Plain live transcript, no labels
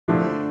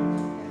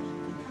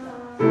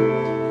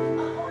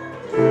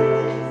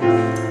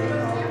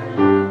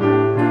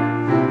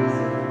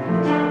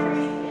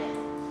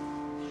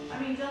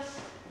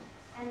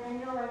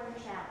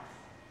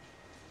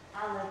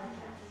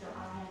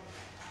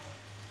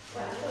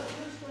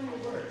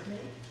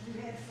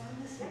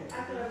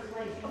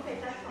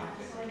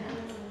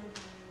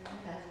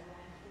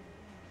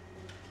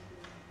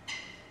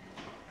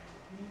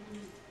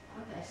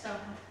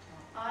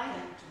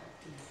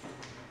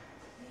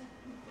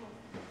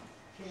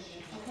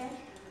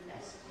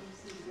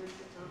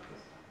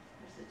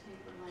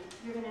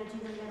You're going to do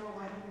the middle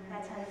one.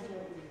 That's how you do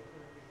it.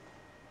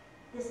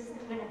 This is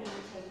going to be the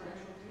taper.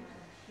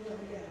 The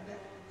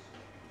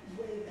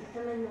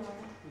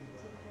menorah.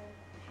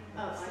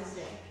 Oh, I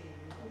see.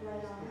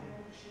 Light on them.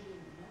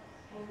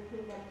 And you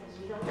put that in.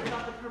 You don't put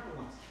off the purple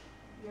ones.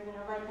 You're going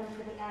to light them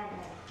for the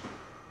advent.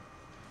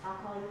 I'll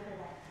call you for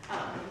that.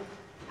 Oh,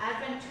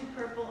 Advent 2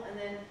 purple, and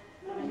then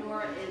the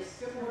menorah is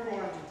the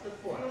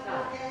fourth.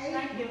 Okay.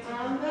 Thank you.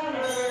 I'm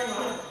better.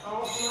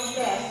 All my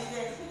best.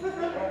 This is the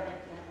advent.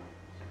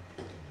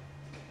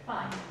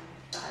 Fine.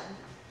 Got it.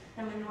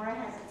 The menorah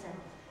has its own.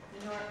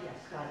 Menorah, yes,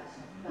 got it.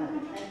 Got it.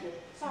 Thank you.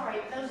 Sorry,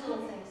 those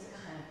little things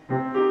kind of.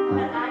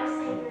 But I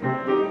say you're going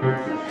to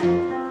and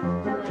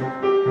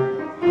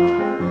we're going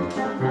to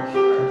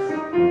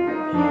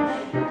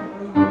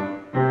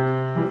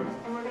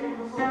have a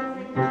whole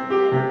thing that we're going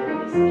to be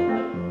speaking.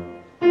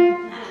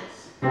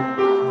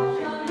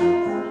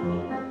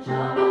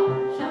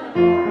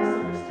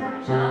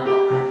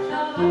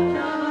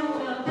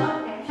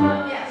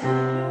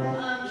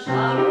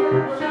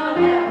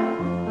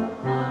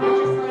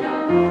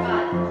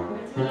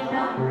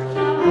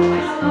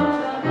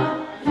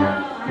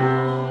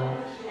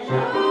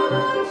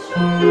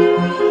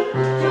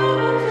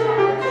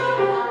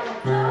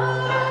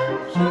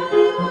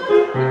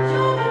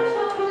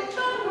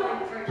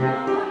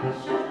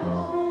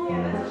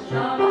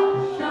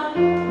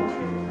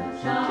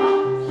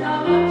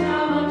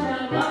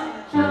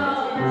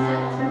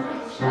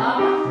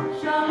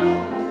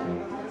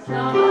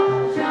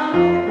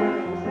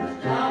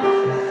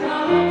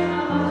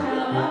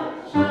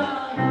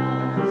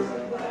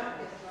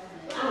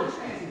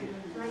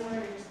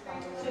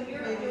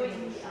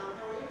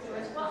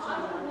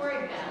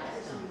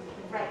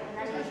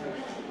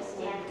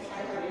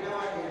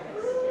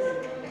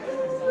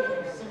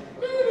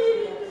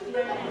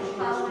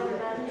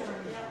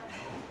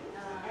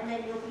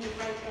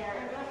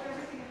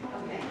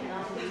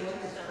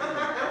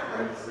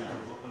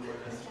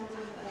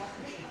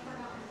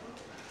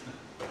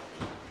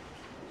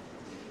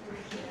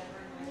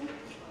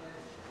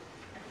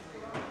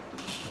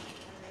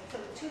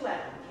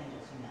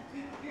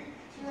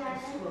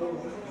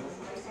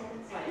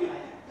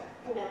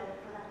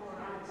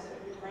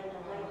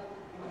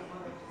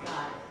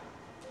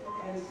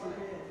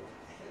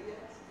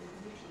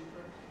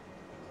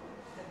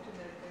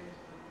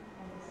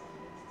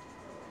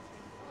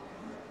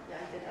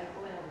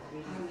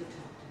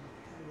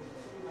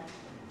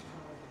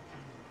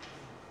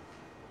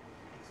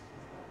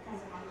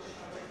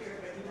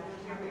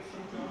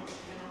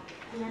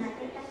 And then I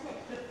think that's it.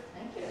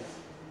 Thank you.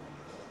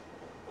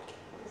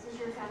 This is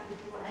your copy.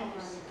 Thank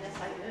you. Yes,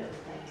 I do.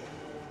 Thank you.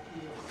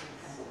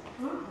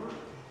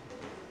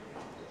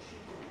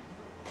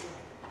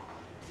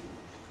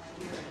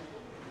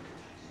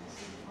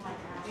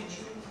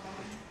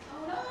 Oh,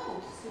 no.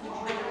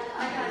 I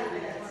got it.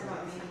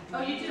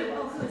 Oh, you do?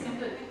 Oh, good. I'm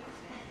good.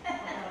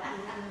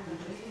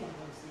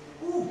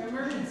 Ooh,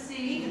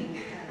 emergency.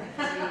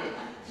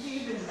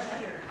 Even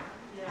better.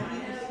 Yeah, I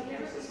know.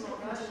 There's a small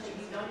rush that you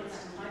don't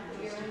have time to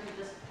hear, and you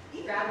just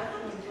grab it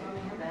and throw it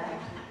in your bag.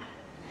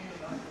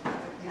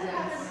 That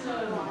happens so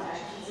much,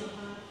 actually.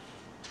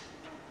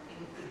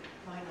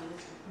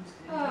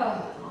 Oh.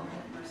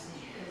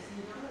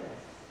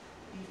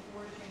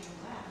 Before Jane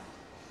left,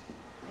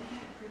 they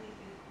had a pretty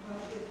big,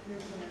 well,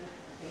 here's a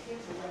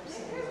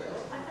website. I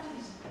thought it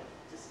was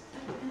just,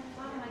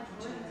 why am I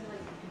joining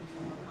like,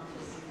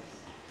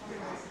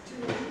 Do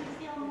you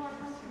feel more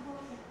comfortable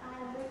if I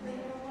live the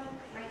middle one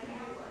right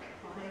now?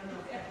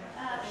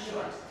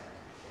 sure.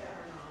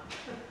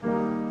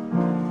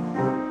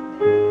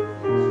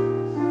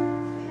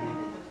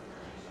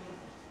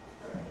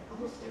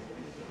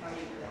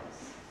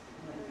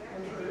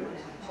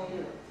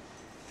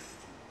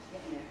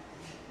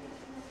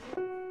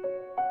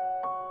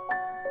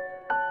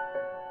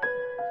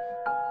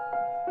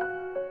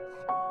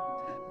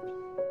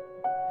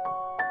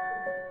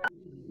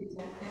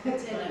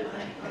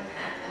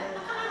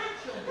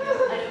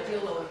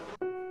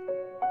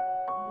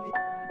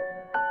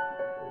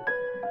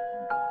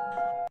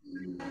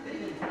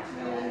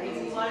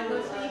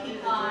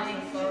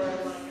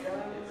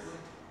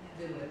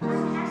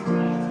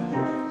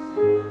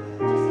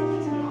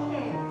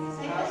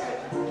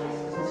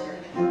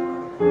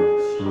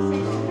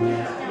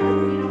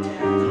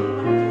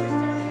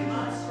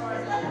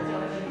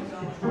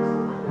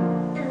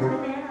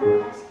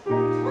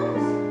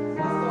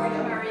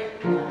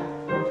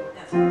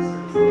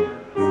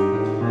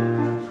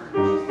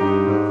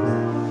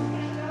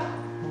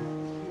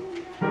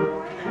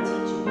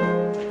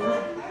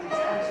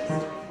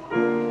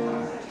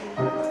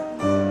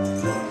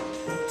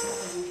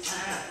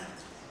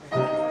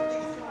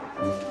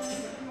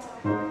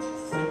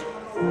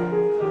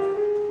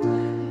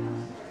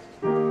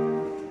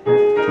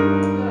 That's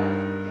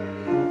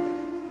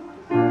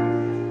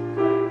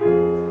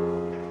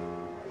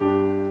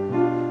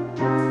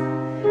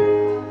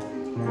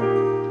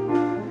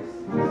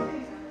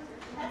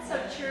so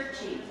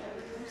churchy.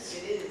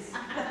 It is.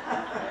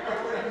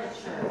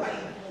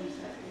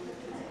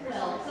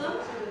 Welcome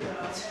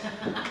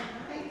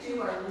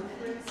to our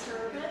Lutheran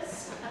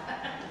service.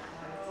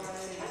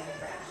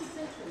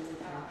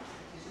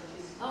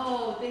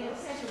 Oh, they have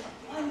such a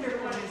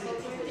wonderful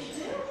music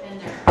tradition, and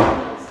their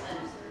hymns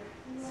and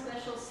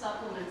special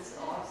supplements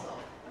also.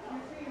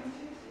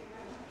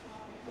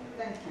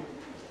 Thank you.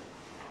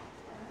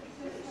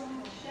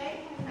 Shay,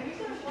 are you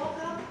going to walk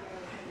up? Do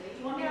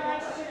you want me to No,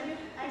 walk up with you?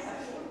 I sit,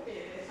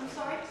 I'm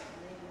sorry?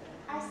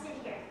 I sit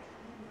here.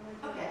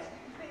 Okay.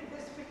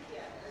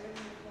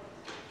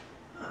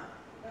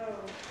 Oh.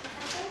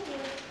 Thank you.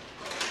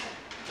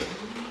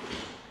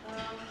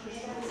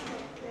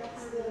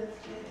 That's the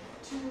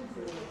two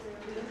group.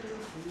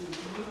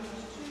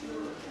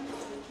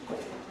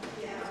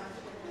 Yeah.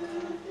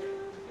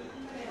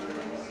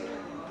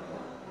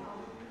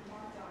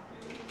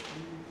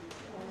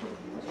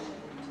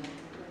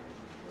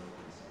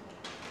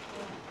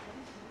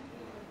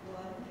 Well, I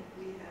think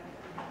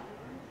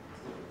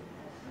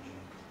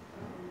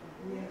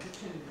we have the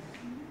two.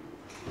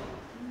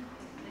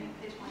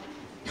 Page one.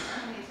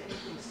 Is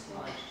anything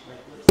smudged?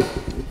 Like,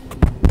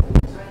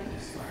 is there anything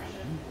smudged?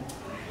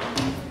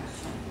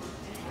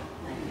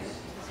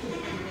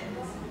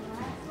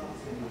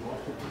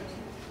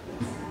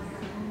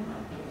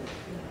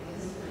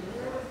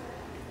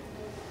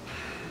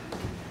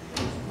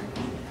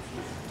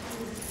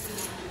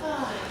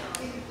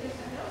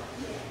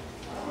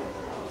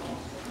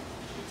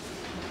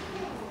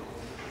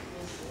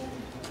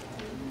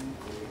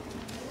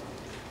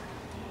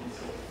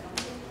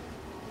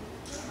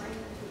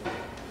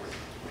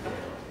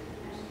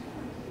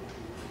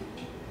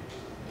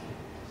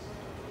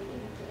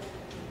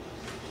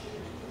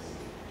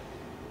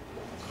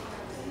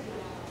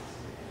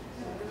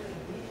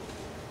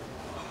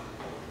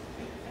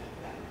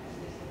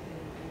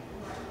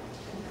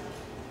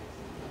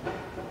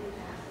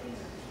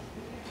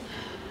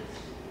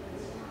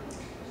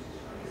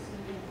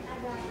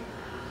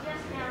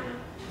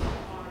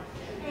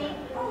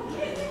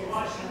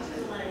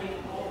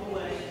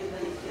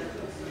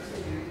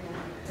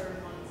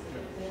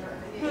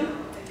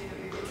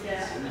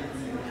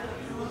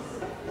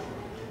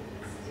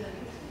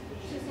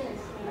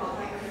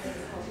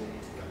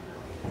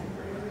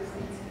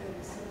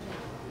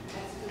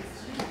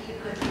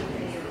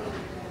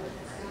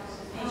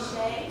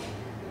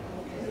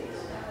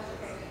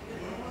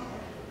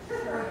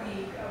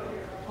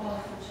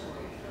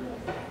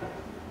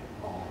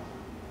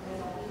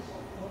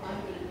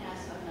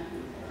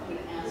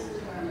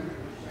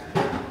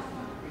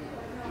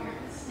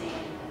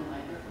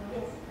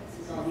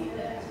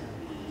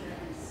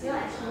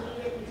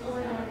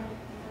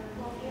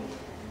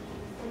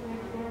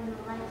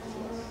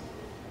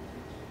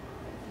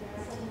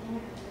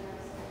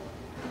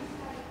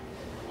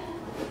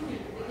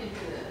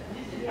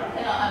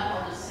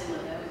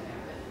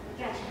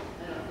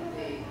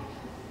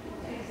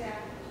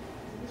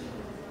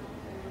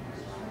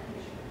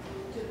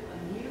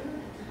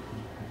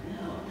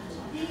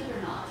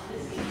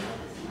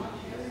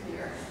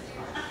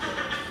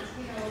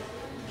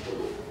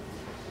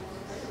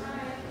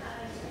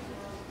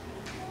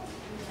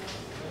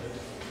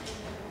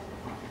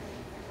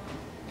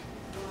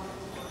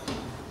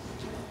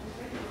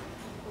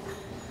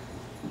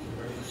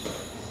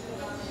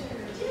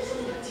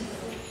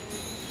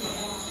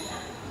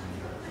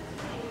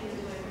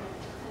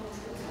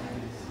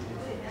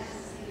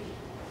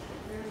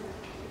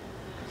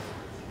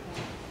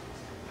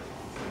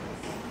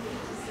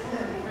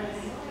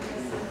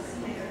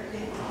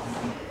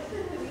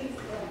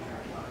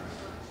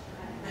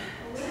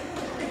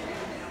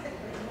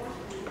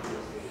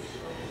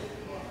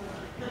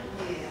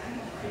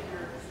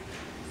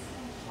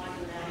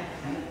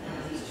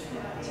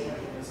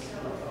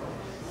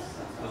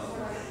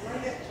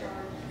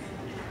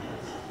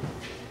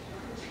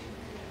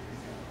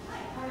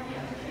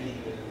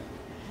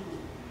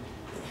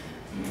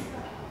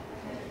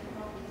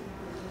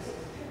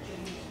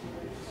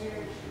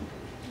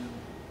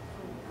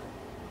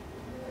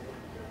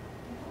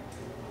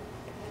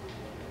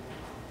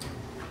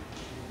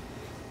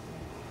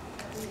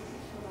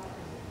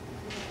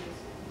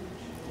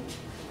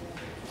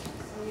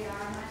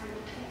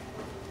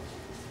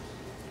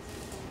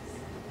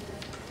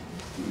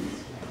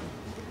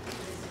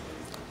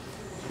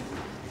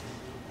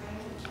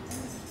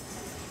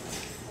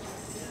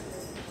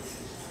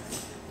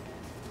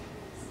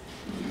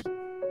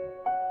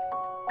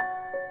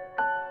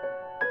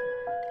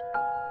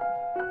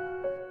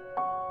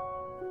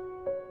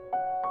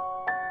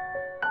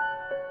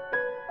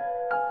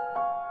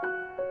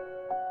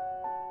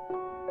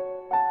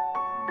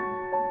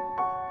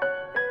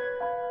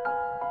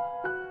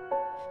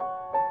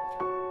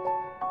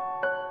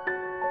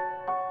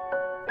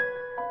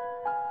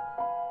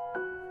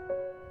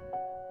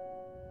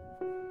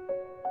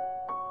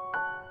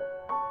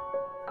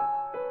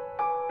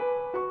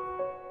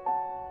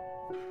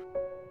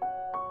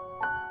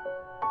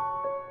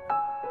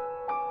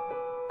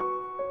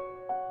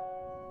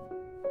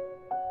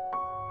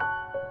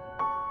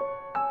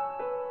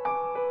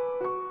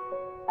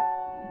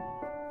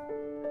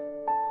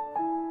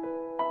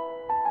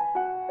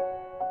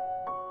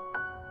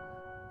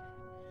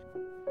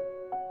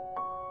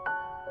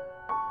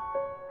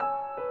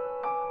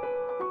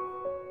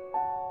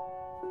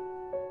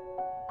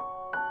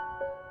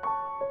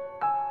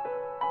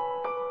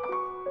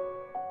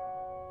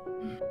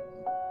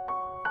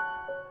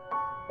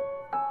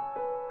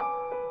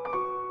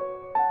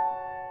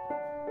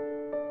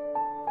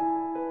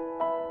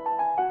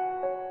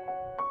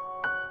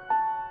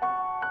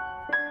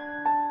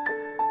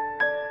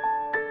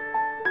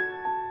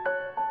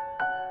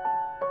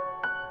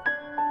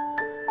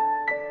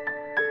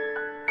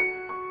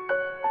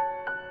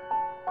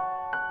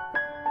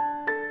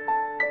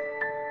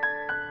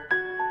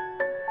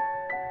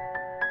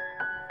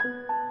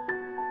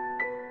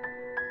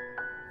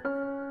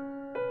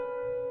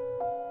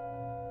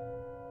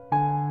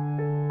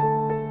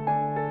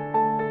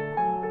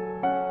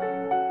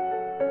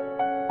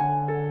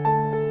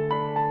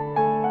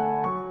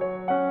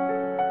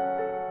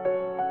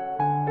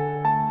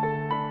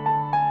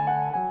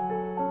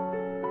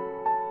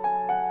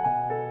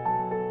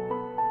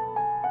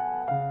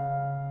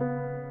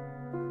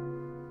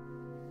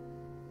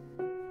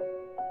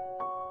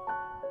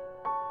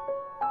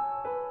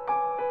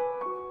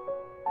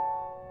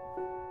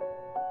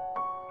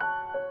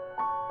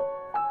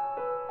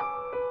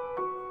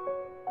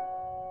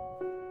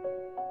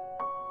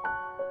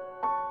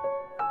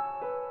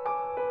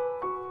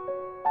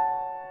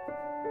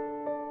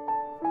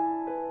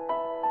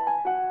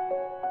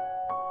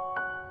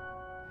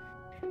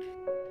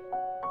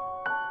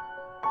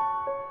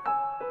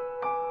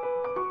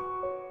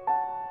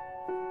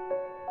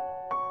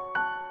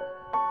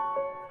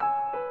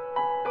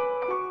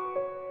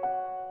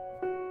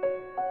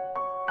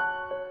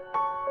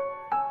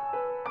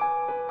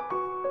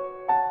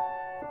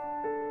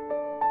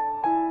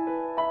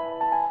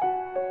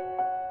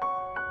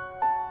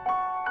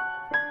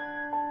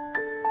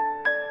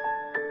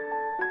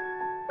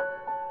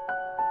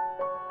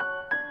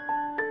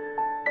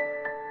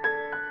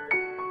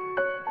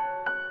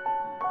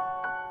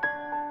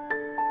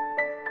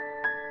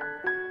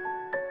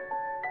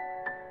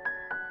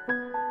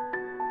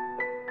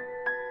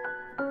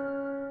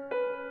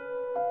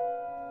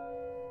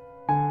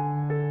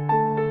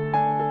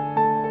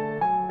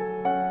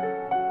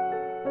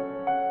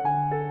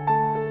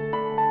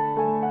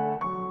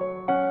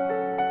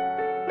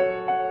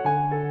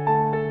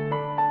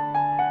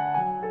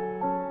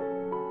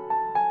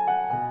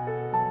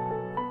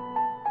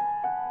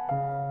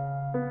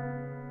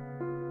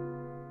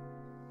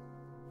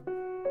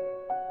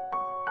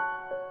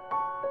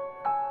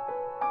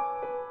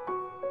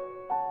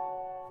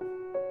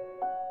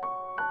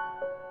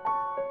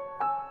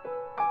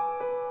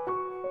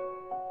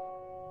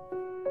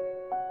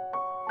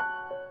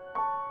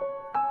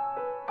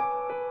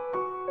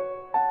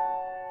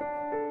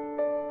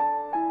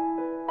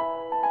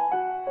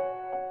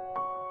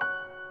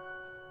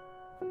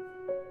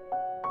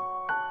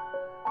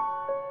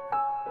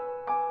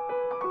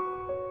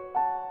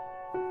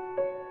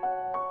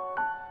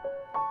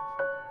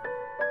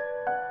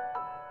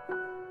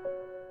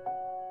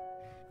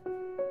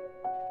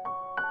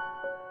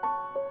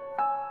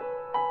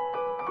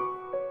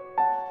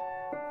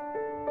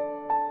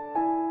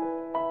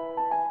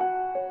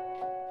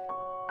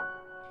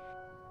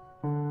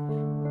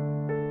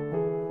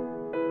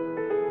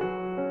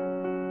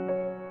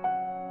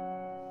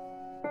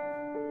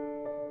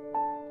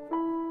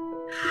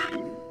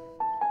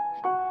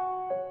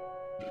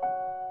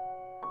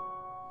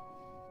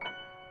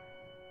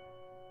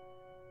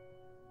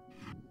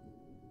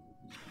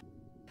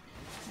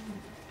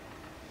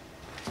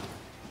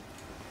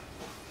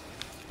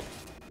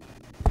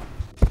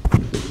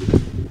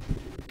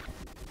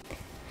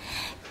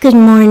 Good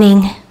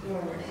morning.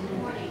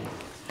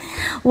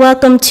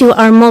 Welcome to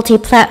our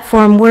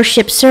multi-platform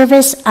worship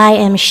service. I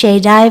am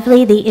Shay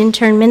Dively, the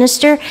intern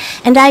minister,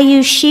 and I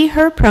use she,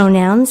 her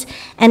pronouns,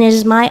 and it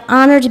is my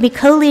honor to be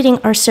co-leading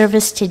our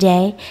service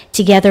today,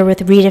 together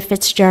with Rita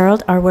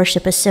Fitzgerald, our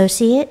worship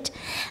associate,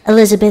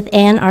 Elizabeth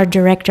Ann, our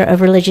director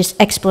of religious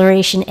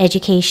exploration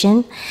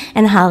education,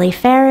 and Holly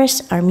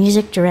Farris, our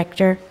music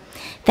director.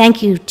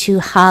 Thank you to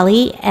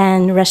Holly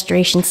and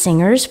Restoration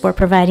Singers for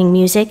providing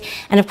music,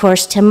 and of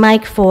course to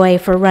Mike Foy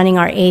for running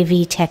our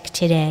AV tech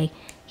today.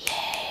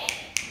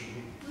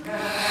 Yay.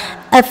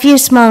 A few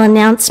small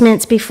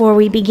announcements before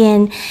we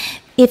begin.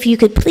 If you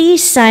could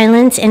please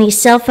silence any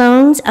cell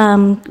phones,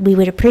 we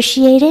would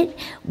appreciate it.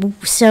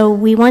 So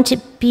we want to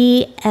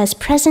be as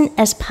present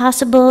as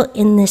possible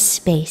in this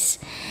space.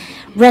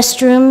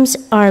 Restrooms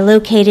are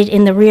located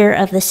in the rear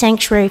of the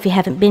sanctuary if you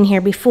haven't been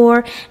here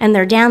before, and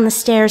they're down the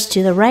stairs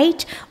to the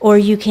right, or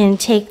you can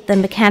take the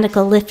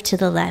mechanical lift to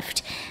the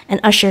left.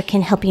 An usher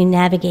can help you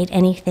navigate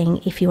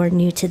anything if you are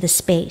new to the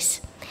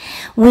space.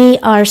 We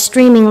are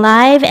streaming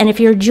live, and if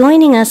you're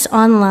joining us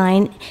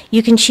online,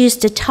 you can choose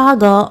to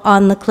toggle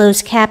on the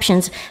closed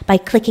captions by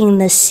clicking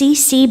the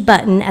CC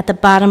button at the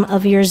bottom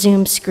of your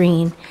Zoom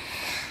screen.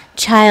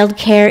 Child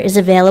care is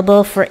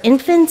available for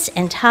infants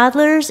and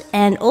toddlers,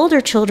 and older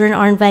children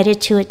are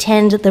invited to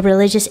attend the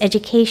religious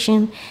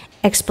education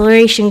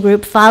exploration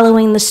group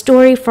following the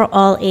Story for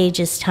All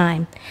Ages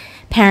time.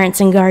 Parents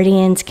and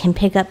guardians can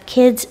pick up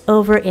kids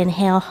over in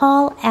Hale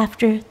Hall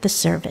after the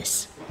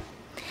service.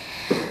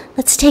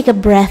 Let's take a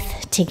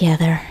breath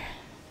together.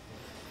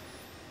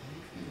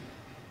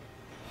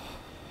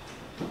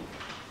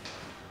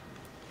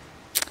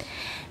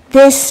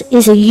 This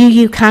is a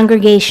UU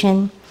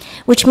congregation,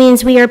 which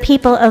means we are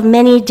people of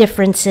many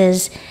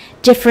differences,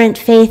 different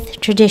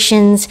faith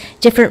traditions,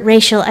 different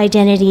racial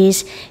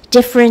identities,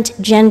 different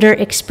gender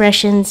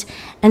expressions,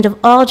 and of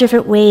all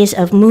different ways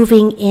of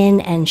moving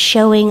in and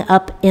showing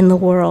up in the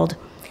world.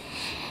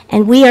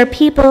 And we are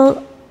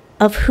people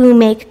of who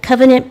make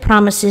covenant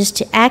promises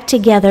to act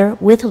together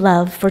with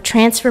love for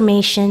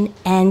transformation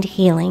and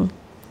healing.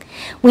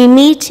 We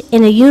meet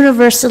in a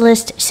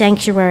universalist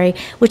sanctuary,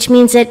 which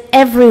means that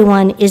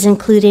everyone is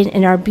included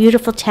in our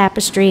beautiful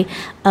tapestry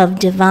of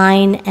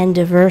divine and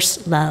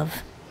diverse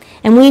love.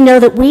 And we know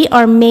that we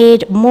are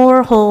made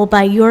more whole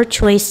by your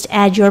choice to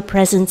add your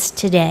presence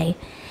today.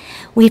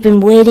 We've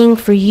been waiting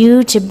for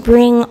you to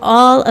bring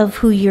all of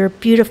who your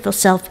beautiful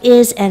self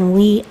is, and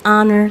we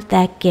honor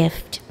that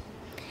gift.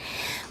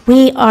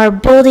 We are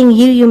building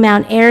UU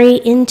Mount Airy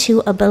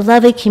into a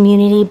beloved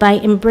community by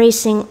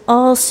embracing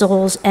all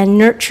souls and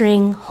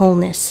nurturing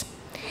wholeness.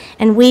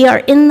 And we are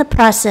in the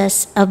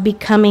process of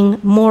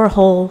becoming more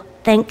whole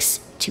thanks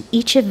to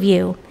each of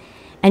you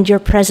and your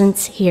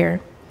presence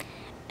here.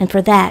 And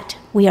for that,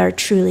 we are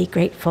truly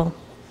grateful.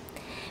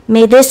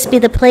 May this be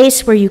the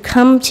place where you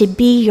come to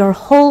be your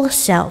whole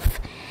self.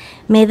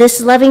 May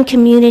this loving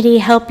community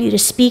help you to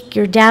speak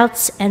your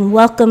doubts and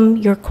welcome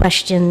your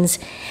questions.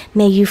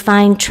 May you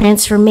find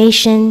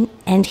transformation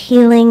and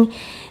healing.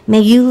 May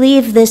you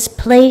leave this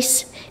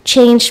place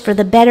changed for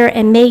the better,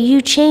 and may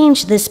you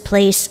change this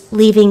place,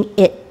 leaving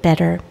it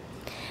better.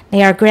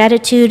 May our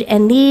gratitude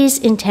and these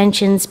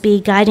intentions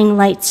be guiding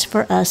lights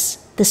for us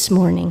this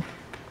morning.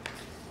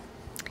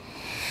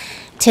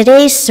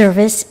 Today's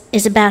service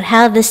is about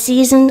how the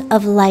season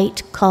of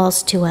light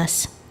calls to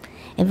us,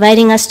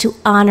 inviting us to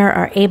honor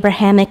our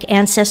Abrahamic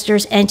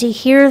ancestors and to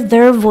hear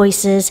their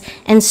voices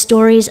and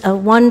stories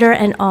of wonder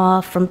and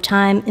awe from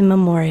time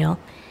immemorial,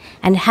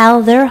 and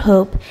how their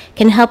hope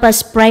can help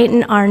us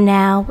brighten our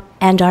now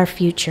and our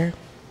future.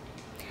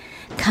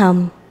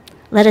 Come,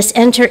 let us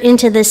enter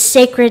into this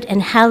sacred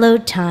and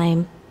hallowed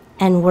time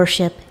and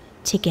worship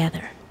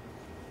together.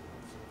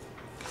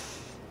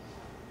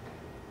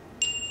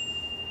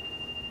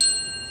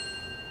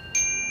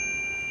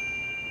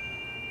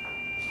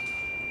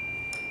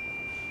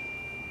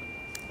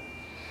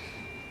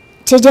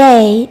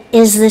 Today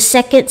is the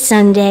second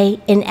Sunday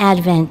in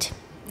Advent,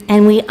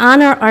 and we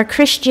honor our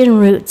Christian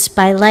roots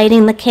by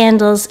lighting the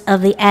candles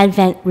of the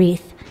Advent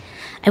wreath.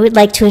 I would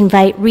like to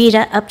invite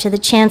Rita up to the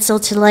chancel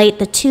to light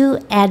the 2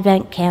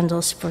 Advent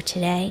candles for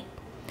today.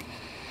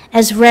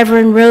 As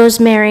Reverend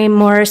Rosemary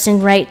Morrison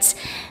writes,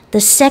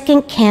 the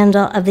second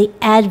candle of the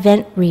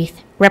Advent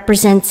wreath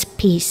represents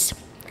peace.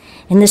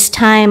 In this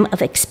time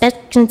of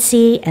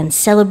expectancy and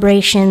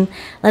celebration,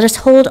 let us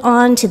hold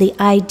on to the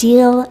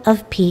ideal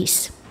of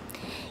peace.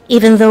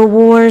 Even though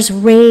wars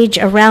rage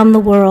around the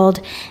world,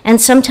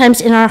 and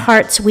sometimes in our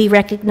hearts we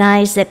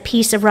recognize that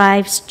peace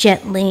arrives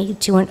gently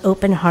to an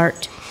open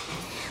heart,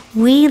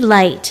 we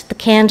light the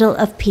candle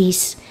of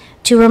peace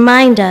to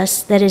remind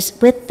us that it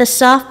is with the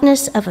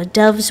softness of a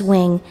dove's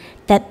wing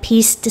that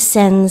peace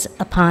descends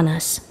upon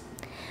us.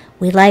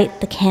 We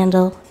light the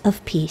candle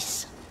of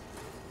peace.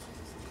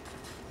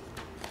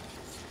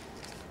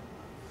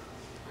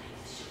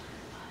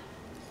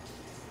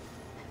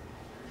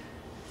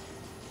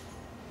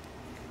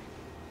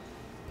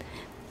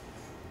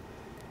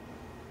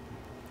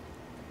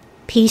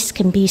 Peace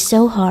can be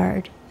so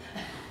hard.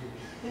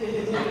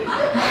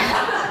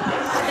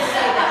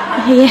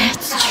 Yeah,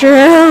 it's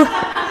true.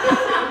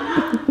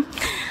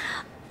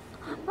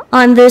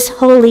 On this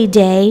holy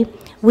day,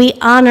 we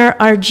honor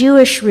our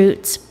Jewish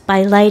roots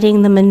by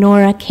lighting the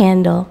menorah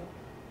candle.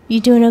 You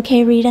doing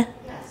okay, Rita?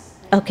 Yes.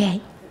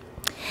 Okay.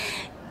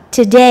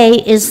 Today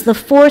is the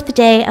fourth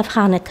day of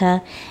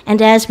Hanukkah,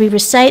 and as we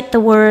recite the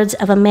words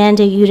of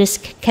Amanda Eudice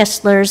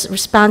Kessler's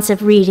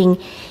responsive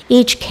reading,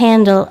 Each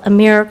Candle a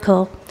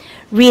Miracle,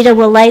 Rita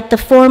will light the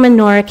 4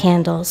 menorah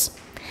candles.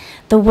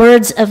 The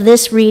words of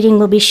this reading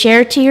will be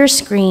shared to your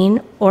screen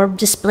or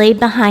displayed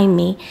behind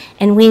me,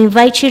 and we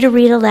invite you to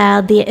read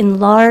aloud the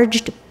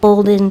enlarged,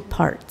 bolden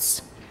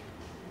parts.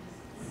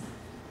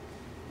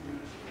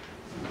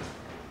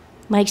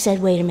 Mike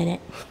said, wait a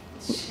minute.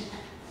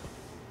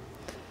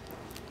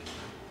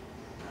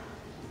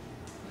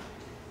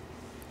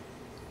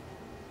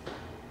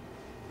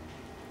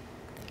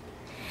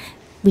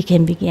 We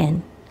can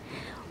begin.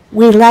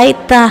 We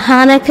light the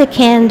Hanukkah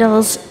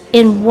candles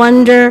in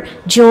wonder,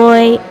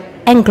 joy,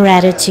 and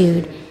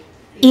gratitude,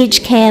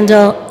 each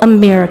candle a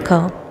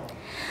miracle.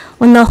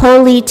 When the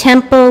Holy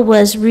Temple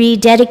was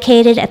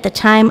rededicated at the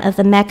time of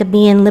the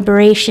Maccabean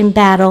liberation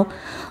battle,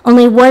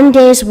 only 1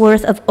 day's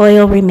worth of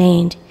oil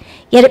remained,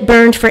 yet it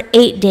burned for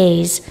 8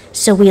 days,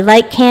 so we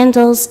light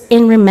candles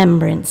in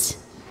remembrance.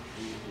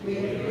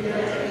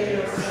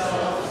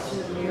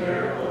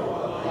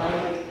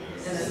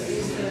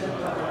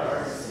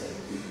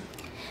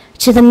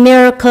 To the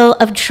miracle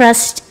of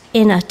trust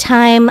in a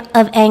time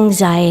of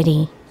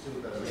anxiety.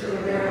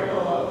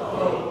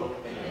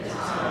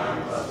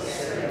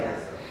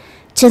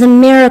 To the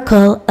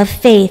miracle of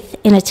faith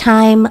in a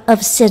time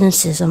of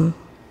cynicism.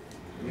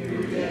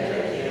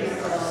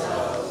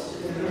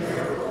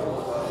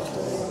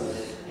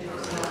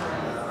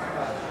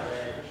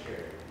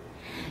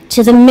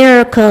 To the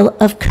miracle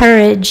of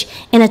courage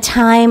in a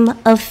time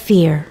of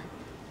fear.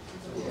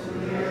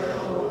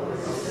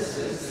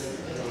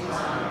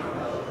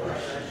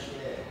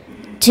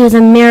 To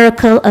the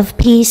miracle of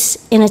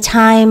peace in a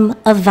time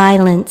of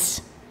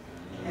violence.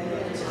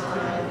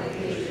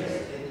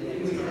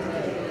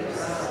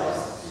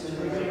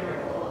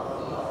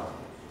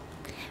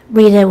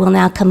 Rita will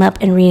now come up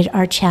and read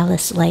our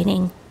chalice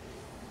lighting.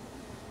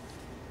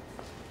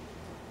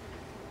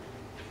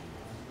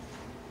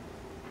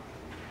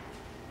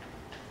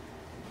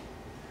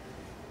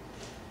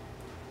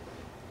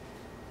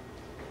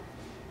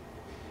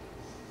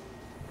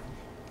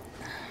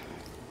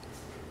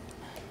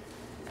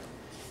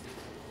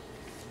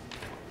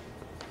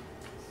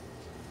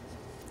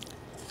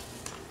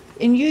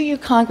 In UU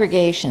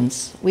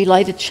congregations, we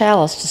light a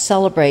chalice to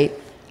celebrate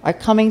our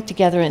coming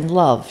together in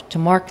love to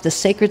mark the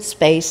sacred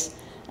space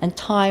and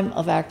time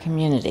of our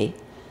community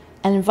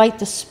and invite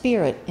the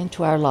Spirit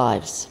into our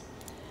lives.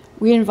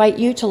 We invite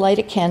you to light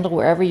a candle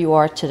wherever you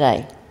are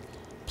today.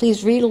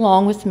 Please read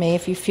along with me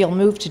if you feel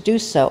moved to do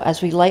so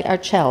as we light our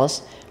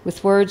chalice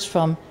with words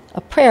from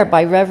a prayer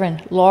by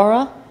Reverend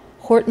Laura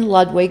Horton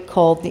Ludwig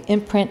called The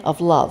Imprint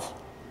of Love.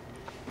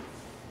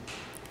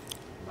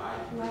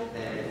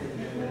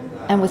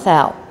 And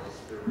without,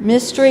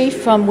 mystery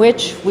from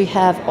which we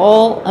have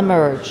all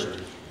emerged,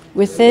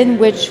 within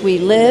which we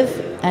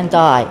live and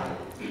die.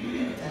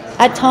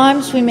 At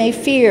times we may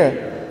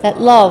fear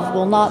that love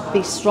will not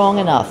be strong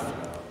enough.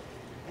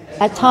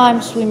 At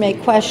times we may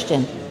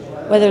question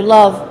whether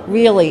love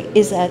really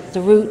is at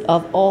the root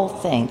of all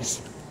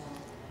things.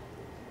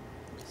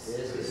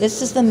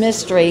 This is the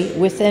mystery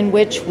within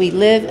which we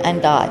live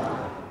and die.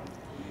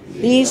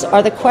 These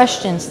are the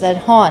questions that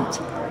haunt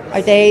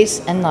our days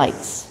and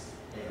nights.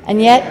 And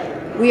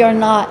yet, we are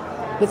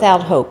not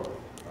without hope.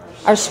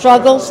 Our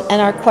struggles and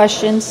our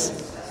questions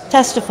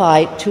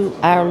testify to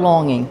our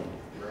longing.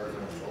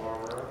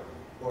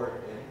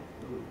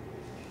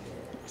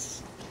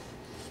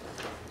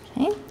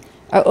 Okay.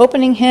 Our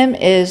opening hymn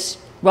is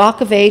Rock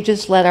of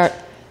Ages, Let Our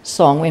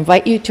Song. We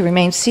invite you to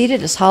remain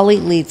seated as Holly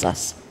leads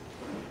us.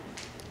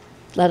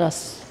 Let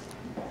us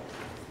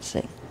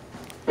sing.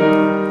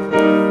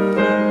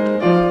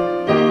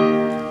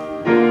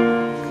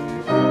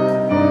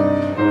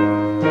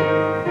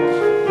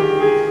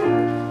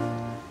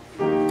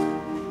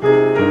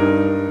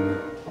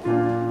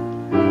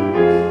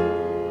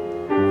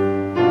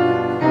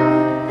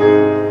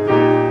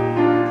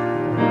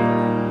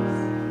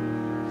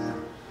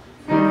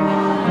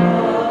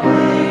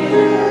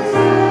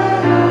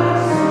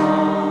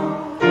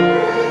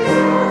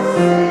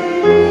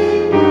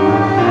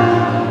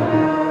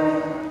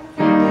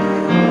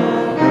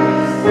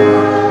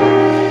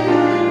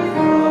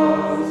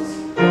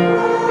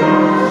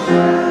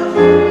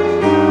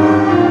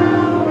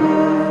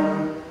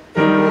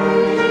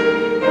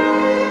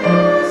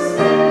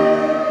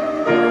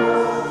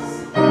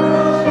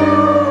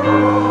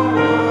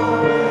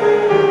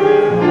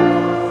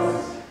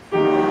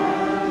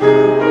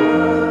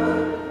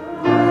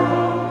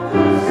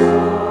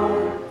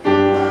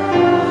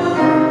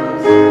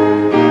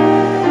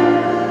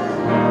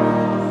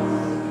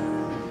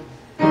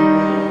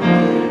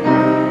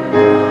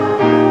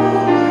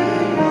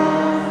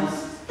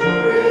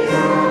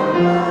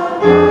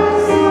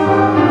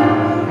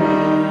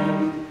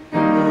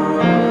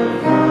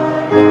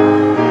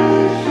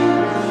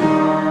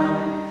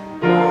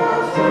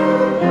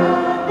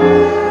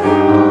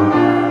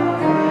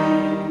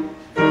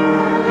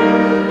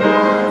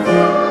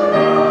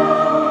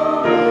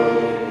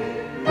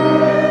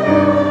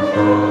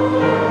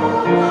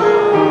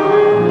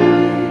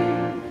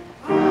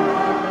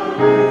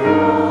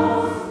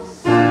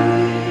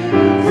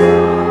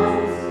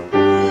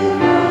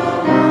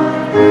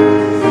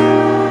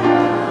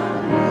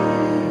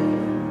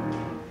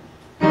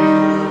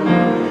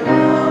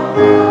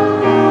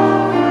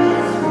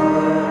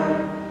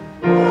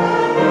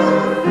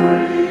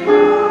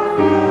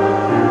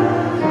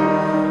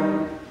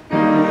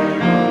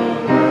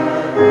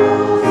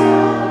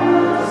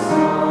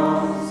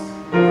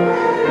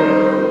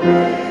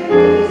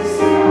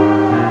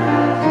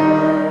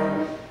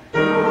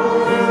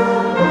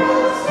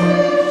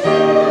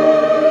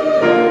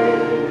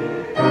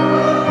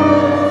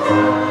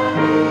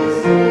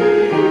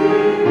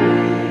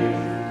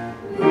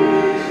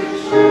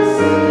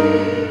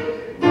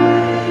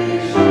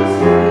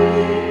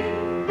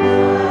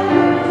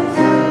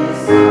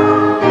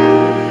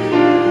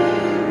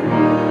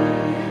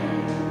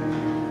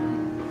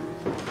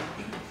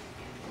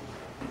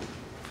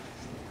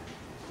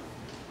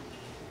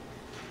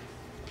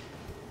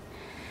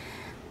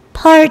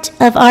 Part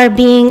of our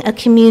being a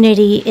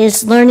community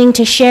is learning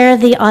to share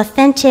the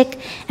authentic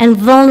and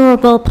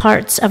vulnerable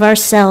parts of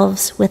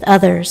ourselves with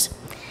others,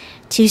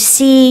 to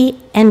see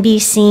and be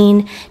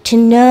seen, to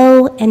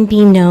know and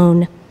be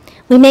known.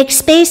 We make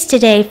space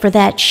today for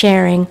that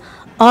sharing,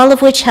 all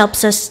of which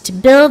helps us to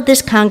build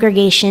this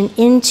congregation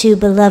into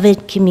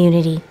beloved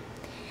community.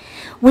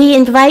 We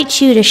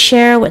invite you to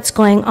share what's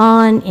going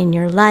on in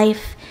your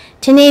life,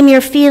 to name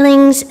your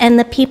feelings and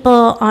the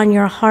people on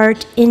your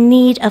heart in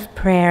need of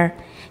prayer,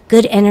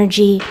 good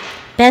energy,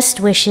 best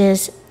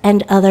wishes,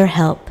 and other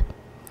help.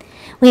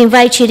 We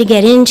invite you to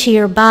get into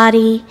your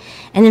body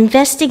and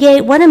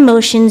investigate what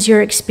emotions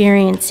you're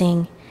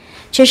experiencing,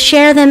 to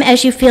share them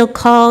as you feel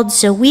called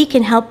so we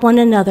can help one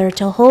another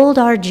to hold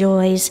our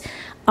joys,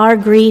 our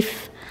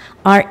grief,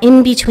 our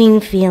in-between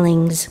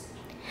feelings.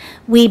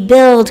 We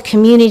build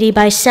community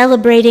by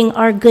celebrating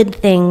our good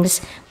things,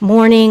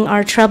 mourning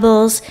our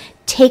troubles,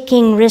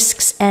 taking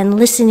risks, and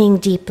listening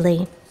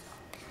deeply.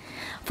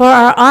 For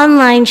our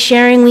online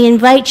sharing, we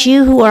invite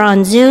you who are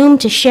on Zoom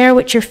to share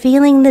what you're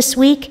feeling this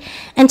week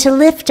and to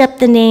lift up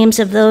the names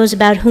of those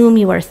about whom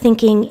you are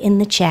thinking in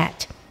the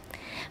chat.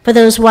 For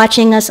those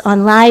watching us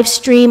on live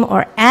stream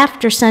or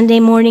after Sunday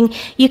morning,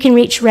 you can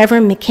reach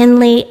Reverend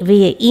McKinley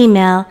via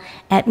email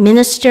at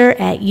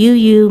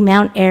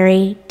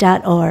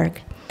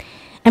minister@uumountairy.org.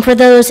 And for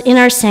those in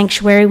our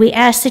sanctuary, we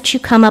ask that you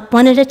come up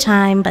one at a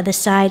time by the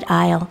side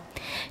aisle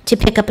to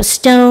pick up a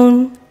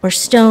stone or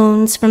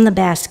stones from the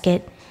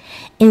basket,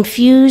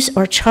 infuse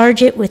or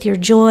charge it with your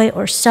joy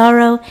or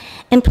sorrow,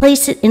 and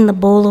place it in the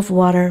bowl of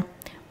water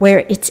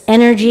where its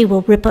energy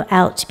will ripple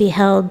out to be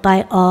held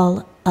by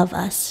all of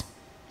us.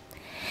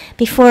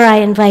 Before I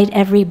invite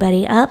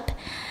everybody up,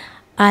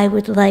 I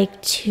would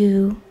like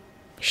to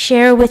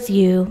share with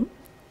you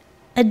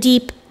a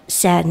deep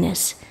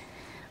sadness.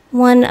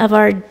 One of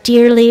our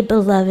dearly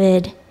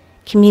beloved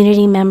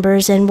community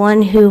members and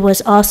one who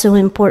was also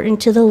important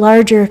to the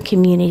larger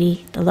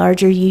community, the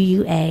larger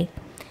UUA,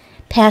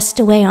 passed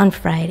away on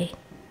Friday.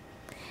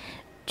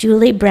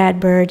 Julie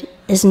Bradford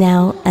is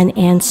now an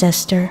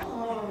ancestor,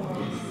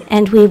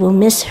 and we will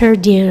miss her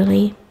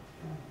dearly.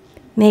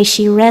 May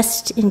she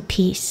rest in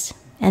peace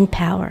and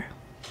power.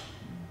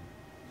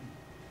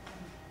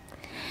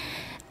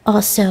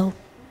 Also,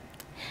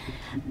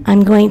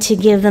 I'm going to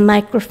give the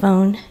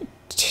microphone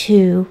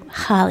to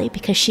Holly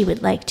because she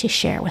would like to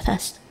share with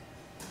us.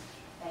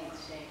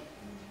 Thanks, Jane.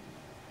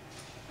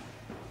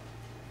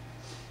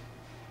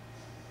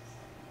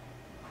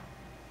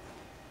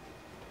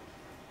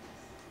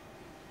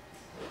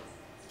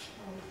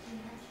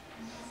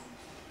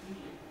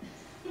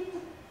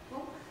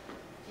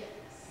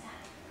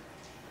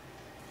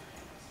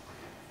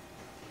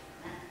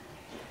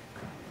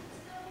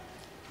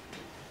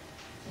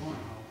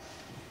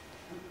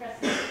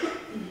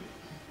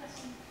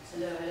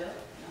 Hello, hello.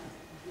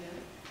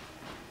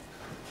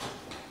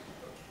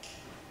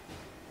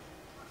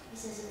 He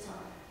says it's on.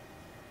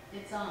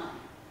 It's on.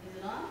 Is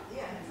it on?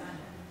 Yeah, it's on.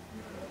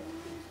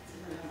 It's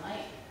in the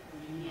light.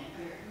 You can't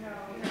hear it. No,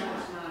 it's not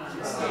on.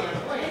 It's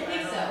I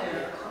think so.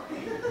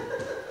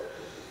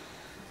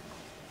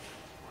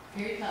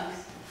 Here he comes.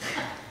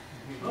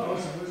 Oh,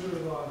 it's a Wizard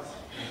of Oz.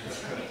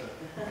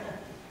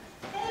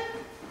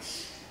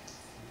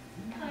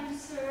 Kind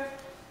sir.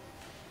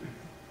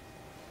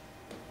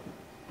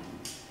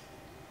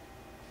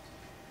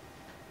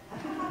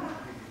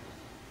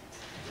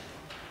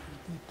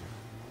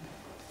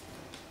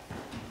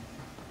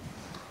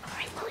 All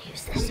right, we'll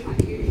use this one.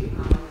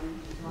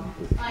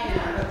 I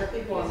know, but the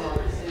big one's on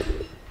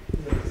soon.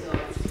 So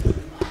it's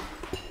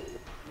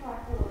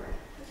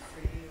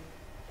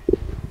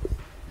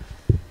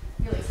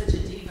You're like such a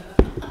diva.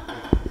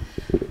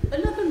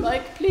 Another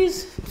mic,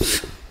 please.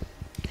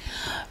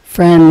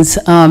 Friends,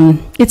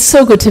 it's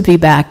so good to be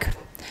back.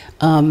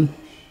 Had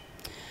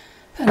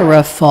a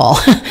rough fall.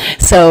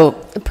 So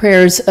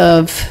prayers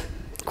of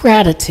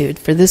gratitude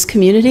for this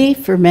community,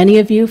 for many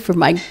of you, for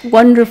my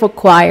wonderful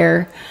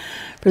choir,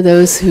 for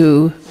those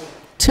who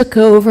took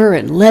over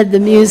and led the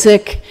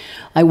music.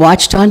 I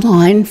watched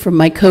online from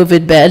my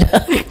COVID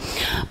bed.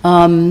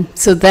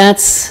 So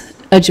that's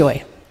a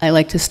joy. I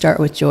like to start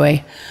with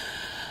joy.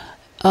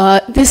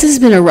 This has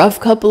been a rough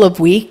couple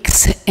of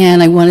weeks,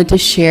 and I wanted to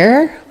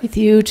share with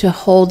you to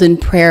hold in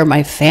prayer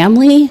my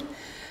family,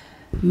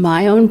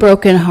 my own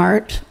broken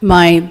heart.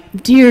 My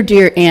dear,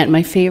 dear aunt,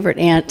 my favorite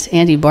aunt,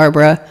 Auntie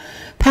Barbara,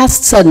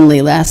 passed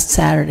suddenly last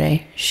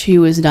Saturday. She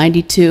was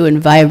 92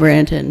 and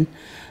vibrant and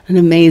an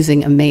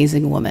amazing,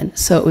 amazing woman.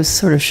 So it was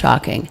sort of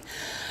shocking.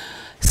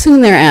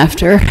 Soon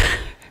thereafter,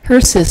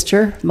 her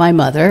sister, my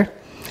mother,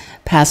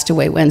 passed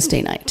away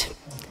Wednesday night.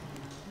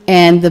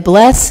 And the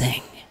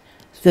blessing,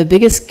 the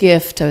biggest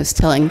gift, I was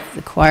telling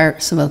the choir,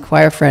 some of the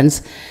choir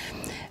friends,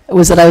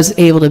 was that I was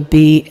able to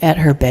be at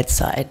her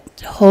bedside,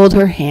 to hold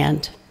her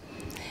hand.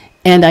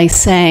 And I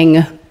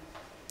sang,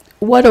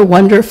 "What a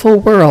Wonderful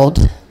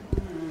World."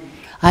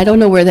 I don't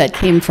know where that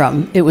came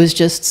from. It was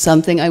just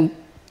something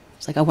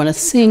it's like I want to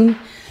sing.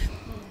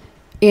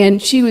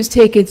 And she was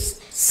taken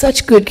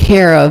such good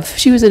care of.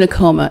 She was in a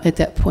coma at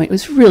that point. It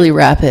was really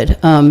rapid.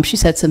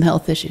 She's had some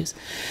health issues.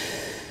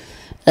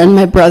 And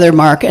my brother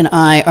Mark and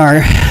I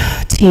are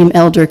team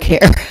elder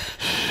care.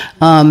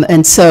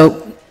 And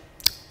so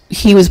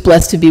he was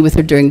blessed to be with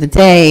her during the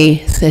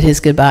day, said his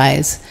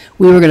goodbyes.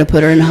 We were going to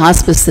put her in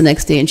hospice the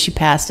next day, and she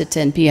passed at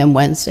 10 p.m.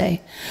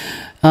 Wednesday.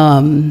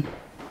 And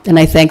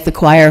I thank the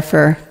choir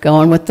for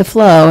going with the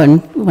flow,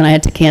 and when I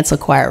had to cancel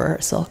choir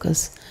rehearsal,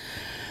 because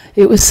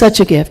it was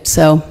such a gift.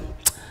 So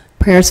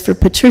prayers for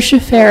Patricia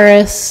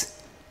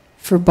Ferris,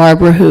 for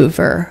Barbara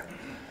Hoover,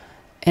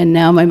 and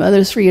now my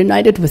mother's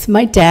reunited with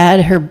my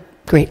dad, her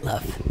great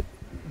love,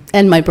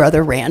 and my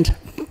brother Rand.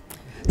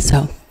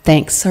 So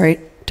thanks. Sorry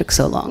it took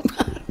so long.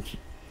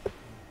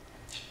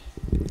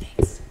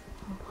 Thanks.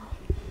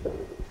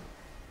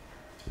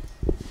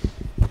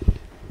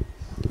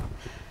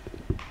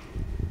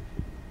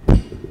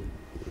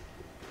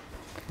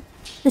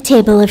 The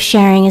table of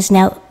sharing is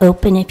now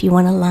open if you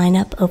want to line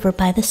up over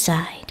by the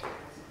side.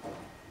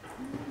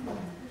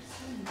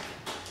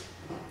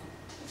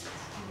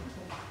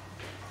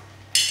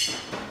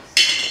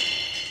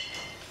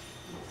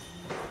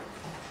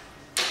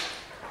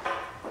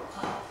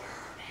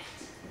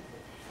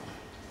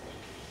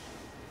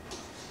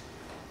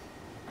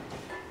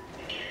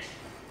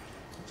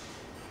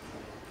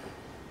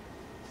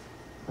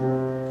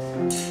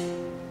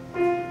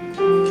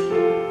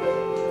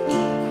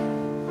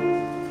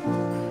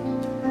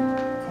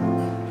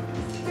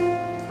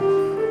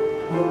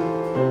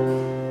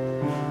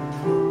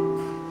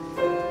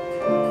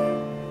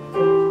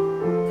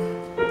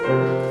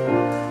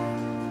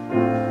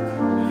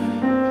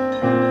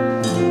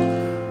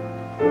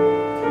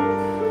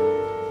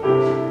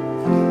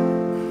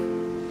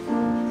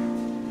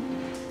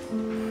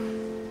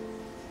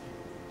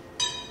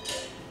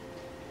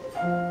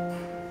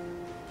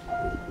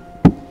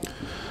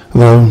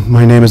 Hello,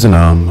 my name is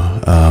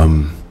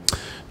Anam.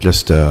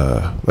 Just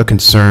a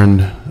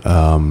concern.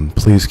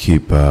 Please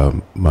keep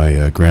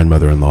my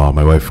grandmother-in-law,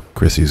 my wife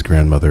Chrissy's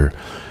grandmother,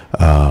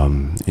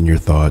 in your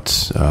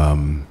thoughts.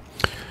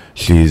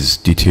 She's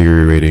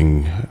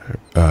deteriorating.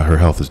 Her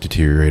health is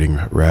deteriorating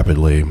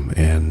rapidly,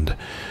 and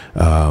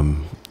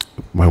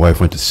my wife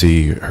went to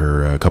see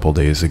her a couple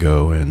days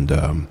ago, and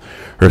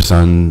her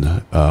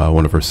son,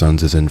 one of her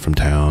sons, is in from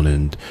town,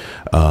 and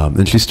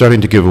she's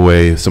starting to give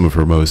away some of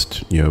her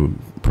most,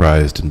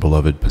 prized and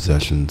beloved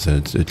possessions,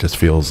 and it just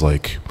feels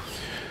like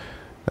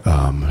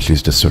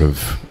she's just sort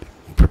of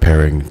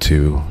preparing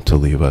to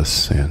leave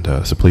us. And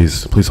so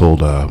please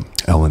hold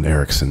Ellen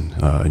Erickson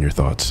in your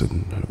thoughts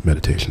and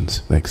meditations.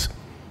 Thanks.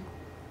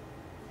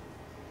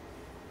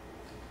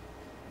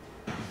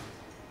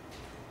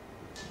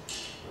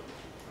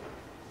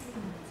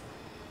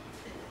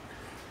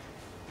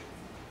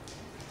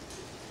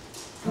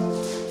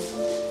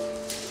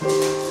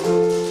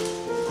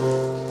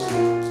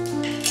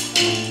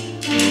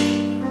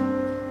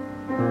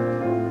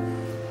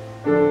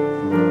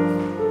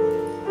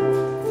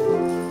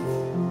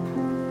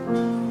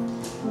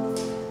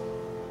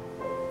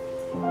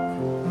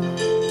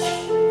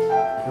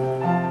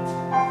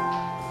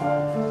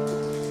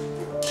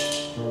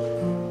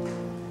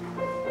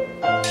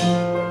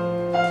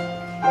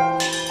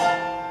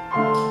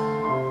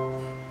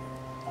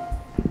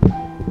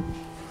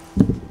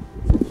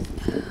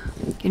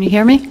 Can you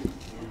hear me?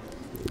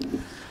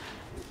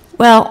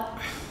 Well,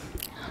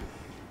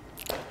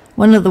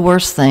 one of the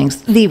worst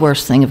things, the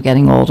worst thing of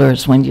getting older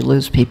is when you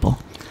lose people.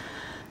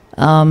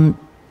 About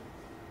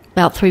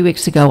 3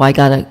 weeks ago, I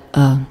got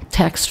a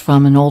text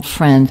from an old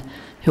friend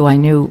who I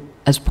knew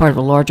as part of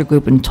a larger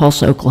group in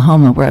Tulsa,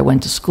 Oklahoma, where I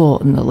went to school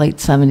in the late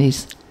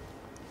 70s,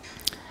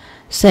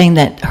 saying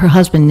that her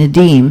husband,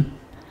 Nadeem,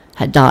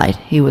 had died.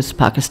 He was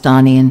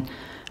Pakistani, and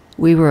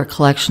we were a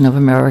collection of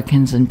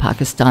Americans and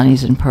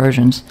Pakistanis and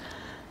Persians,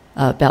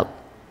 about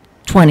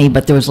 20,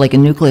 but there was like a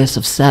nucleus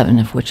of 7,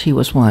 of which he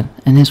was one,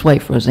 and his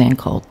wife, Roseanne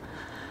Cole.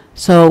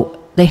 So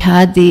they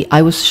had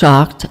I was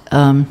shocked.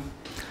 I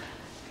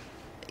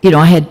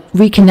had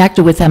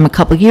reconnected with them a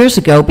couple years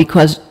ago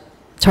because it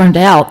turned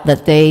out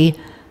that they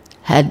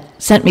had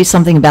sent me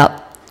something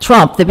about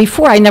Trump that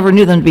before I never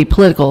knew them to be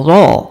political at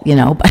all,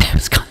 but it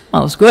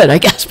was good, I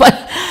guess.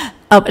 But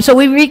so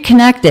we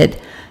reconnected,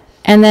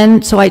 and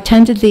then so I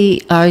attended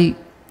tuned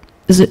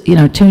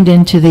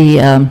into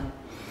the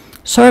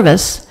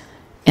service,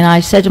 and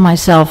I said to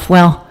myself,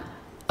 well,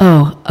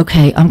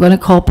 okay, I'm going to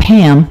call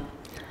Pam,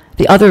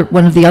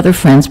 one of the other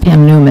friends,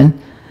 Pam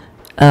Newman,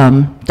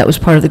 that was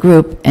part of the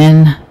group,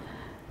 and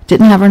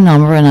didn't have her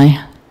number, and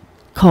I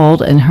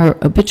called, and her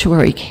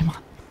obituary came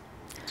up.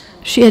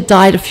 She had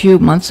died a few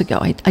months ago.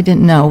 I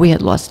didn't know. We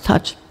had lost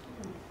touch.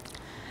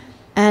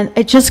 And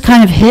it just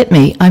kind of hit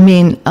me. I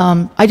mean,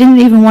 I didn't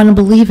even want to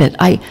believe it.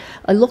 I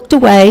looked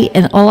away,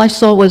 and all I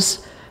saw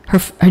was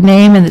her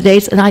name and the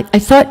dates, and I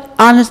thought,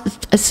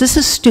 this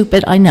is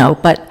stupid, I know,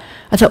 but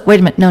I thought,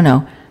 wait a minute,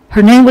 no.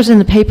 Her name was in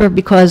the paper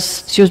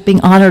because she was being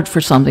honored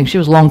for something. She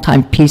was a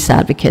longtime peace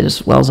advocate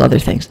as well as other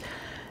things.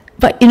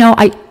 But,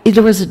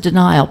 there was a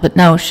denial, but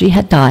no, she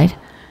had died.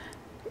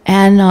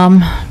 And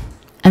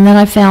And then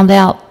I found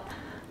out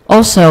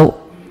also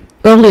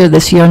earlier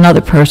this year,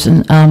 another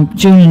person,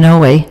 June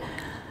Inoue,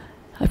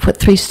 I put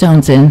 3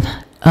 stones in,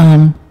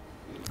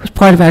 was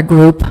part of our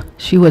group.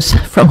 She was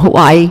from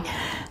Hawaii,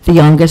 the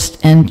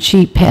youngest, and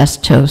she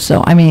passed too.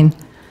 So, I mean,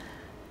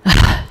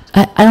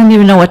 I don't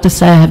even know what to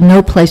say. I have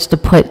no place to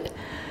put,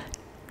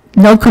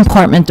 no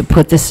compartment to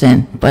put this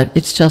in, but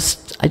it's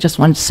just, I just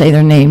wanted to say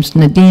their names,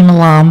 Nadim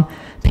Alam,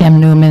 Pam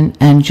Newman,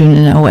 and June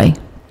Inoue.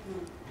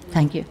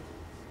 Thank you.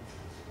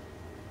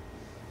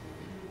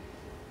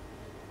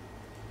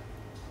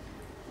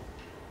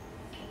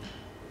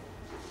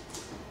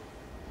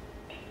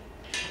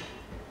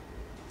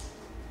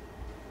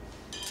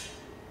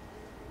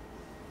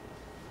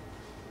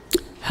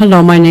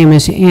 Hello, my name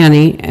is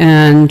Annie,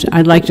 and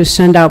I'd like to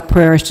send out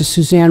prayers to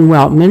Suzanne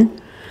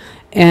Weltman.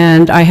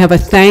 And I have a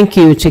thank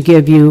you to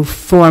give you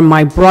for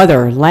my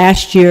brother.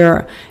 Last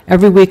year,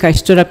 every week I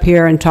stood up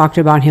here and talked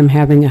about him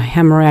having a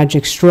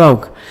hemorrhagic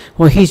stroke.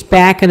 Well, he's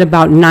back at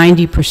about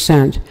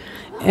 90%.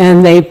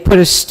 And they put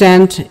a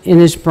stent in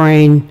his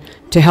brain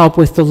to help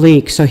with the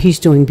leak, so he's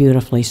doing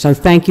beautifully. So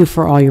thank you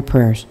for all your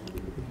prayers.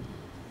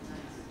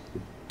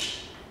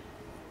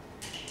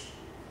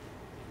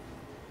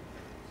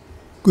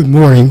 Good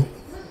morning.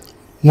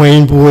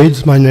 Wayne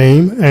Boyd's my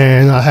name,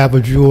 and I have a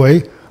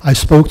joy. I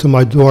spoke to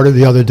my daughter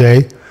the other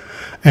day,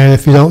 and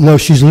if you don't know,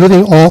 she's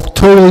living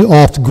totally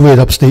off the grid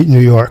upstate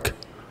New York.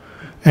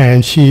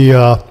 And she,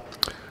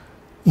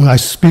 when I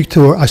spoke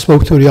to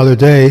her the other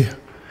day,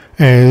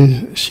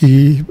 and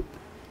she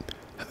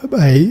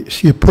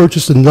had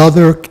purchased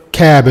another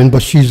cabin,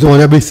 but she's doing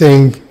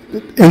everything,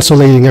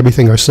 insulating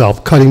everything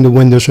herself, cutting the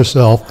windows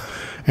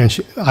herself. And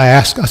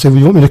I said, "Well,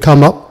 you want me to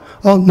come up?"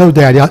 "Oh, no,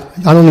 Daddy, I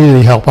don't need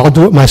any help. I'll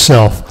do it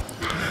myself."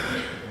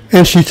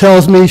 And she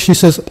tells me, she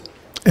says,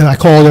 and I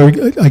called her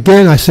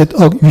again. I said,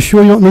 "Oh, you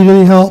sure you don't need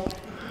any help?"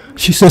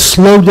 She says,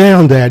 "Slow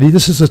down, Daddy.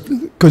 This is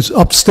because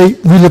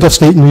we live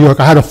upstate New York.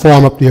 I had a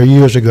farm up there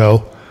years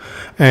ago,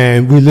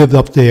 and we lived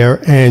up there.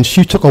 And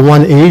she took a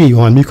 180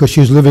 on me because she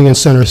was living in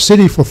Center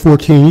City for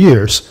 14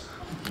 years.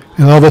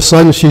 And all of a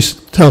sudden, she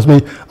tells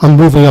me, "I'm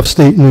moving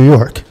upstate New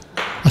York."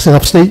 I said,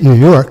 "Upstate New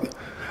York?"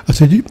 I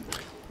said,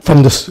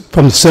 From the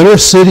Center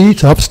City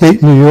to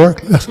upstate New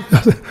York,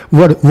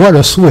 what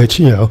a switch,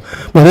 you know.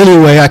 But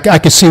anyway, I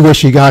could see where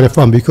she got it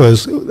from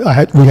because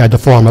we had the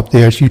farm up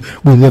there.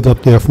 We lived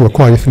up there for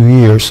quite a few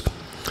years.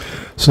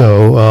 So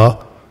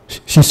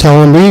she's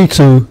telling me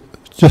to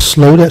just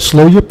slow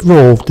your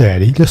roll,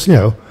 Daddy. Just, you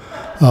know,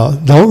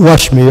 don't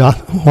rush me.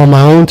 On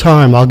my own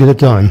time, I'll get it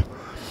done.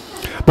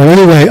 But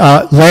anyway,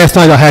 last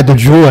night I had the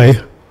joy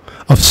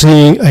of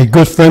seeing a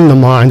good friend of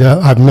mine that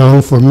I've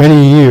known for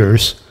many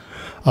years.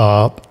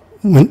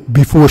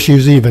 Before she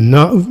was even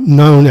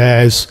known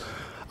as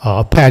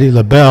Patti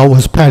LaBelle,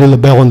 was Patti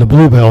LaBelle and the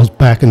Bluebells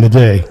back in the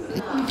day.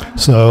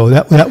 So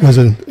that was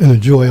an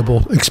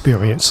enjoyable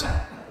experience.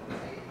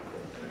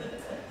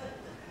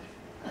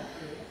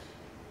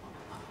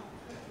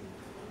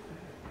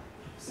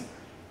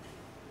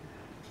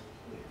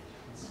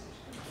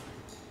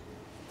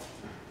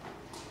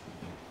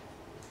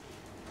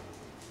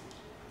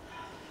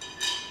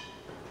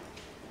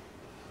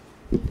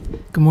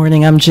 Good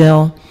morning, I'm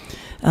Jill.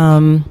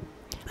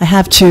 I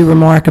have to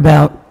remark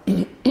about,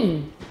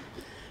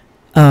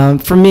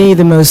 for me,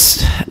 the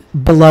most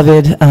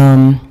beloved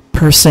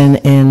person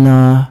in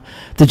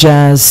the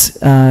jazz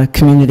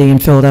community in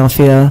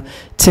Philadelphia.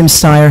 Tim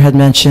Steyer had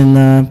mentioned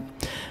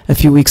a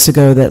few weeks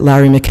ago that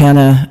Larry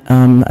McKenna,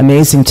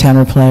 amazing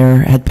tenor player,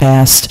 had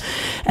passed.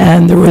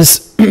 And there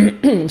was,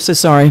 so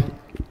sorry,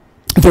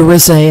 there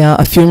was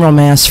a funeral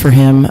mass for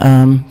him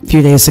a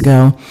few days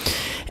ago.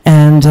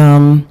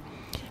 And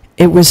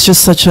it was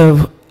just such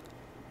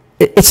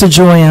it's a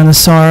joy and a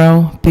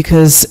sorrow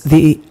because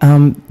the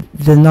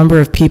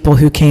number of people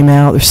who came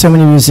out, there's so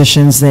many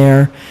musicians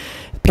there,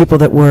 people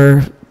that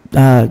were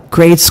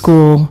grade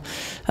school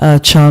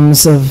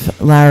chums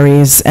of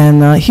Larry's,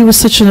 and he was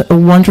such a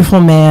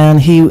wonderful man.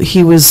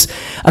 He was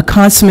a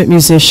consummate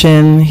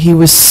musician. He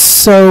was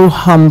so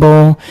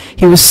humble.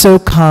 He was so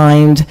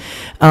kind.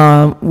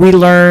 We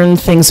learned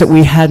things that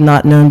we had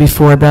not known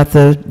before about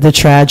the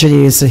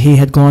tragedies that he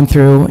had gone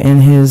through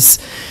in his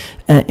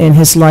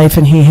life,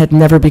 and he had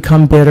never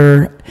become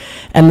bitter.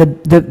 And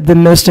the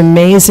most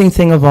amazing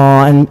thing of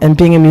all, and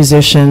being a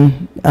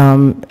musician,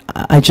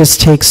 I just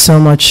take so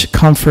much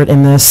comfort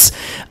in this.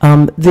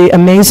 The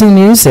amazing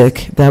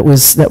music that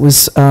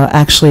was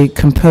actually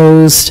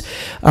composed,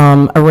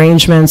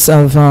 arrangements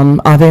of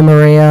Ave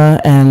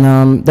Maria,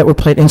 and that were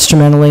played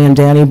instrumentally, and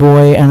Danny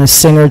Boy, and a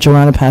singer,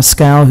 Joanna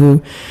Pascal,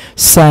 who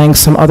sang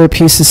some other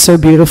pieces so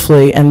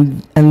beautifully,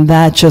 and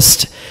that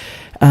just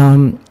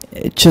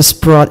it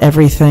just brought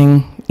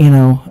everything, you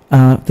know,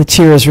 the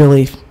tears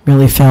really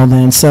fell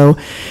then. So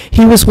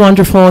he was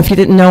wonderful. If you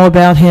didn't know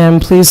about him,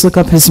 please look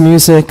up his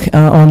music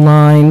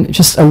online.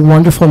 Just a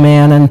wonderful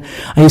man. And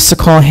I used to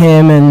call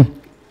him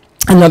and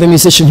another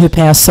musician who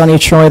passed, Sonny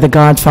Troy, the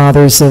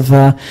godfathers of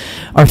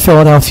our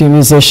Philadelphia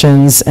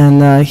musicians.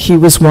 And he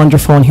was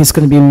wonderful, and he's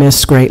going to be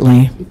missed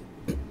greatly.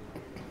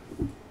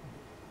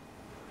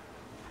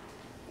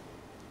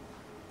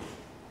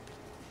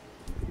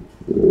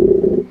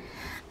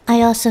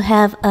 I also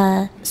have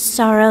a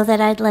sorrow that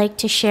I'd like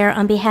to share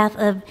on behalf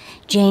of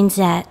Jane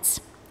Zatz.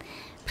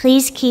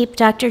 Please keep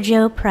Dr.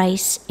 Joe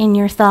Price in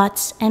your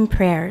thoughts and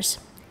prayers.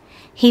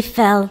 He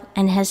fell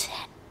and has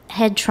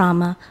head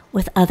trauma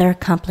with other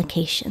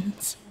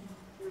complications.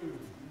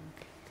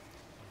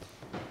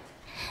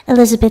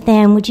 Elizabeth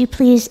Ann, would you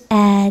please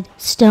add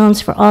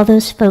stones for all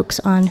those folks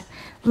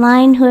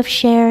online who have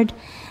shared,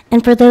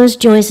 and for those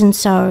joys and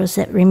sorrows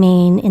that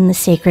remain in the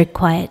sacred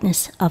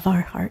quietness of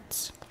our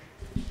hearts?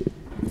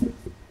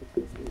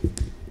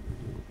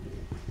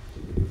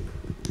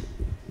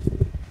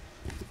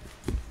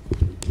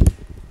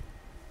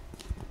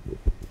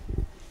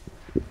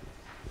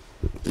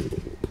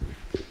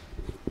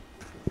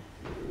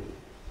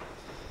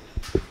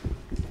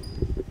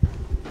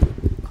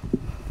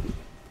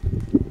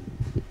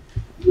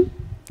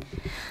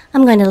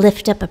 I'm going to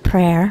lift up a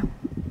prayer.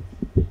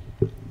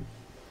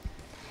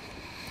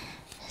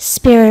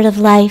 Spirit of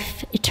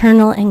life,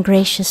 eternal and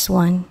gracious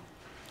one,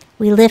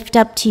 we lift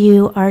up to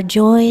you our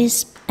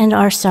joys and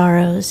our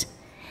sorrows.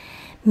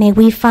 May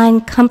we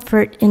find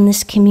comfort in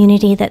this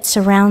community that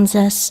surrounds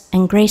us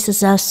and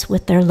graces us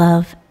with their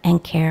love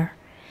and care.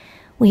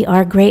 We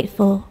are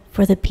grateful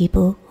for the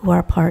people who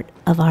are part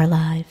of our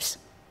lives.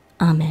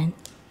 Amen.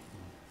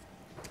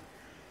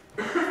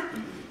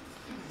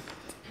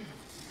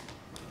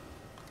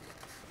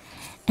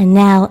 And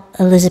now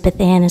Elizabeth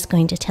Ann is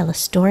going to tell a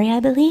story,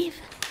 I believe.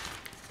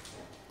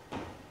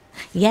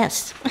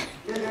 Yes.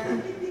 We're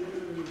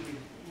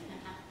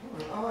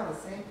all on the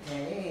same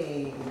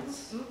page.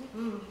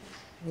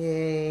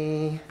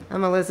 Yay.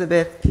 I'm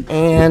Elizabeth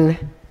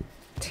Ann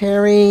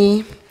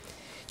Terry,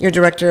 your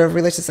Director of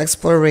Religious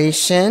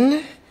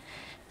Exploration,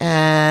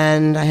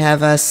 and I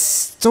have a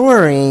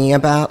story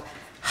about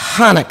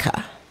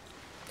Hanukkah,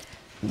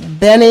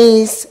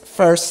 Benny's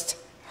first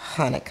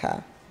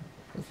Hanukkah.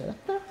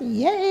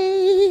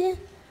 Yay!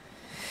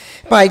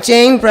 By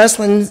Jane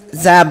Breslin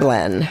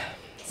Zalban.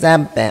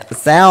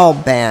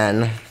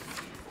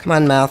 Come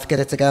on, mouth, get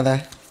it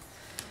together.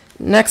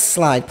 Next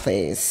slide,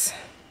 please.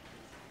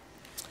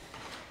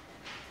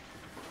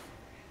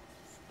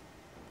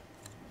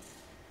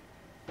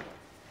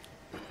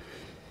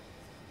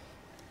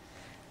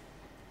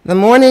 The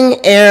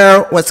morning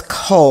air was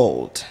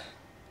cold.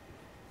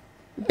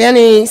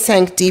 Benny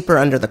sank deeper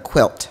under the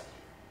quilt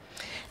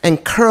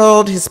and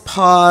curled his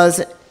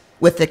paws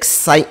with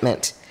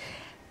excitement.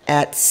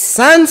 At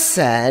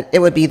sunset, it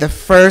would be the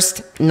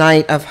first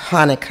night of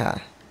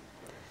Hanukkah.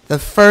 The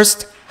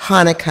first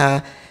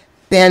Hanukkah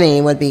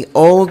Benny would be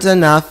old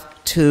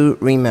enough to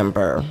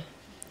remember.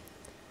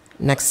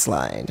 Next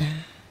slide.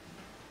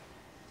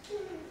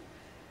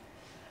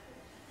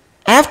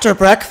 After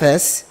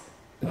breakfast,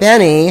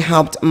 Benny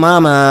helped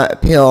Mama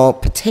peel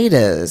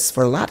potatoes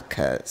for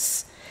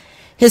latkes.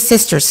 His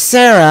sister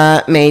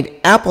Sarah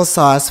made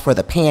applesauce for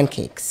the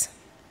pancakes.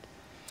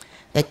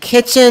 The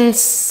kitchen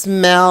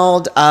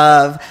smelled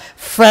of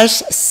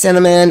fresh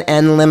cinnamon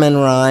and lemon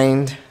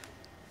rind.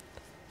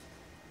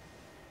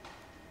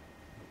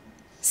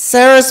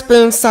 Sarah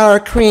spooned sour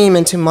cream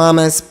into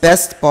Mama's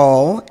best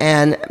bowl,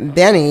 and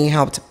Benny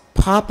helped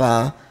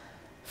Papa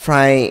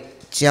fry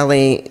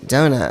jelly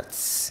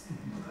donuts.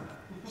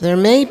 There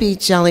may be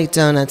jelly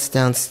donuts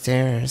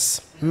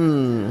downstairs.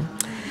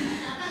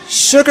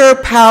 Sugar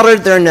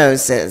powdered their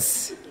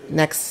noses.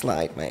 Next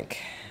slide, Mike.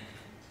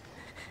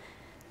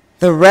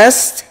 The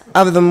rest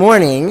of the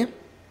morning,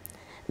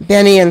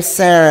 Benny and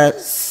Sarah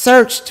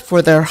searched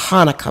for their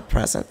Hanukkah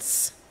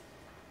presents,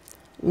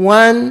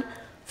 one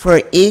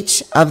for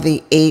each of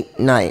the 8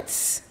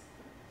 nights,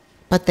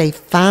 but they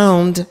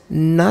found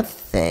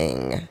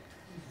nothing.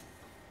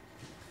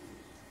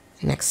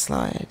 Next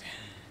slide.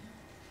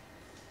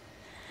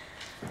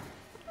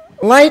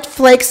 Light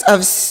flakes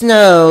of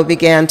snow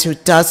began to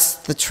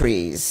dust the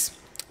trees.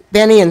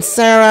 Benny and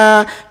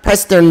Sarah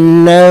pressed their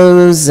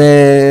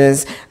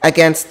noses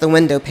against the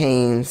window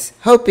panes,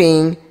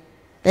 hoping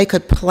they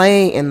could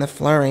play in the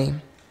flurry.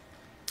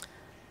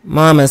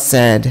 Mama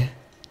said,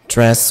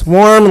 "Dress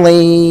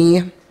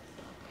warmly."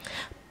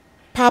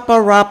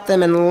 Papa wrapped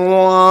them in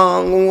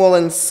long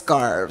woolen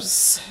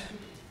scarves.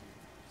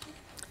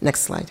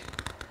 Next slide.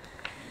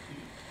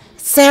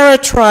 Sarah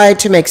tried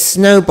to make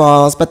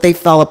snowballs, but they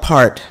fell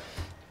apart.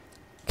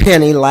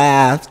 Benny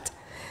laughed.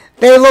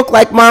 They look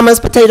like Mama's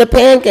potato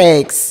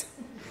pancakes.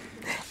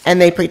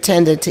 And they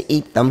pretended to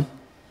eat them.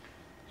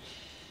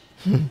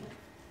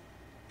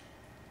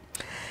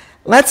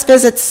 Let's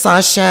visit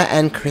Sasha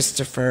and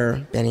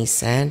Christopher, Benny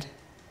said.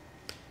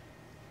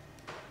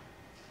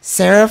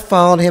 Sarah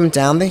followed him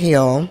down the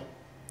hill,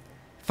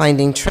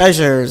 finding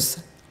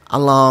treasures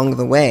along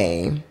the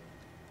way.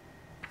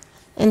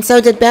 And so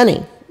did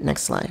Benny.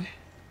 Next slide.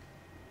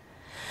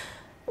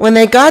 When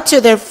they got to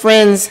their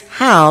friend's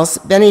house,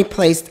 Benny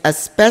placed a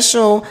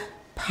special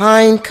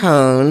pine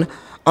cone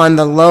on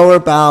the lower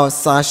bough of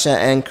Sasha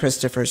and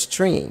Christopher's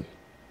tree.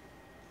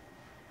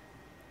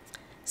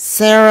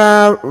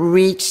 Sarah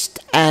reached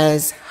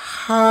as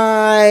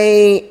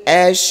high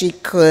as she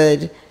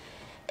could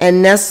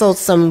and nestled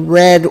some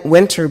red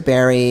winter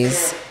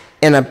berries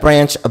in a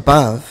branch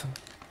above.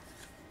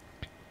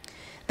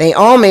 They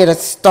all made a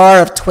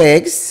star of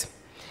twigs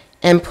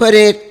and put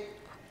it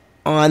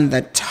on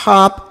the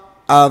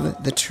top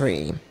of the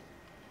tree.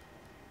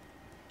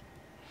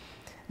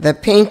 The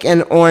pink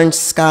and orange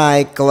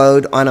sky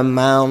glowed on a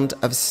mound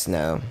of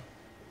snow.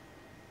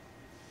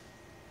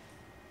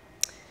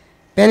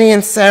 Benny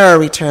and Sarah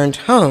returned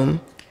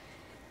home,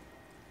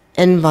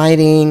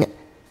 inviting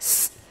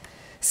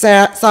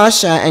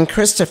Sasha and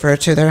Christopher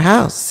to their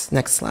house.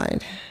 Next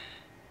slide.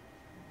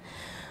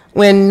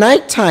 When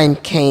nighttime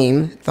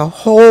came, the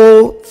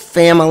whole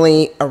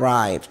family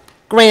arrived.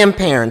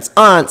 Grandparents,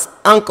 aunts,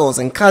 uncles,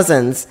 and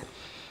cousins.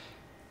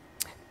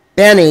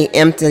 Benny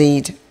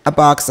emptied a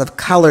box of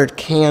colored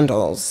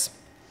candles.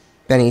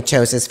 Benny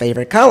chose his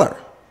favorite color,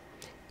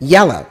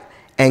 yellow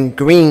and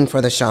green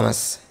for the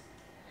shamas.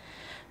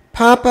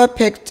 Papa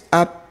picked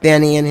up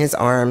Benny in his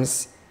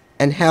arms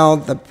and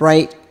held the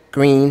bright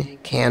green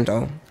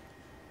candle.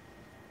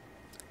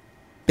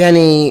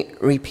 Benny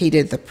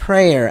repeated the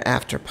prayer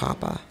after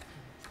Papa.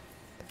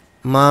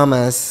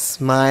 Mama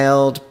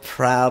smiled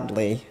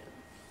proudly.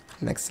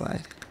 Next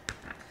slide.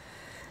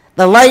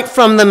 The light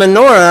from the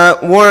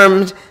menorah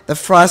warmed the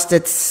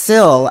frosted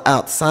sill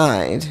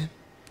outside.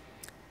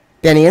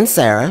 Benny and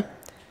Sarah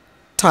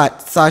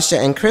taught Sasha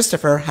and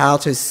Christopher how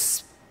to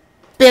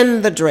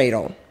spin the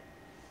dreidel.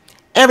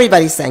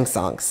 Everybody sang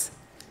songs.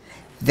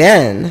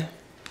 Then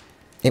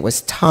it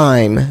was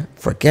time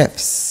for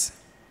gifts.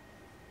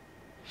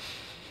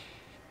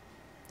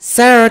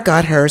 Sarah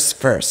got hers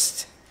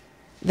first.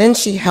 Then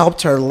she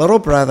helped her little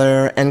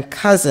brother and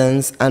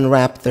cousins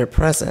unwrap their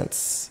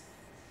presents.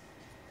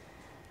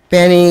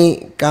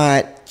 Benny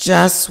got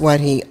just what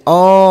he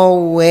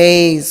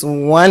always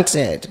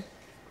wanted.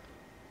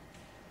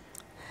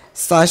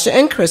 Sasha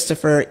and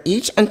Christopher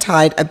each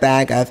untied a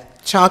bag of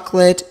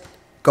chocolate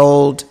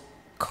gold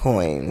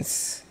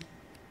coins.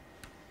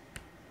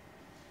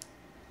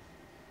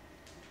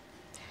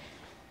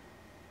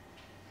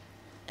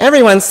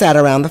 Everyone sat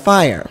around the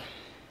fire.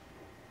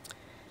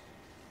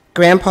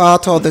 Grandpa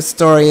told the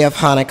story of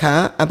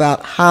Hanukkah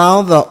about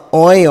how the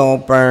oil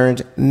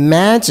burned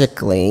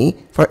magically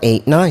for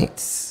 8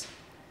 nights.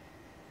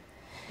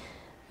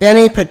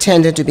 Benny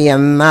pretended to be a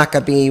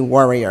Maccabee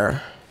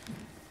warrior.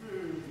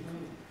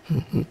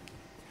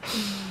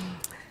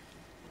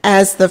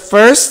 As the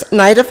first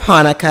night of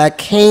Hanukkah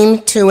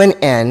came to an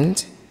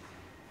end,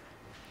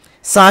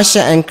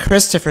 Sasha and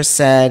Christopher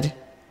said,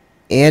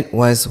 "It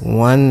was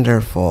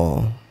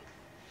wonderful."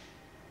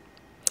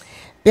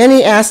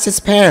 Benny asked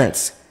his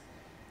parents,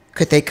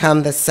 could they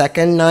come the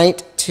second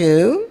night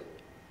too?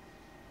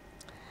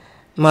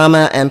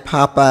 Mama and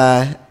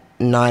Papa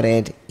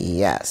nodded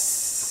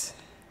yes.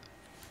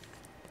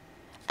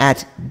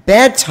 At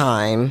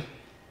bedtime,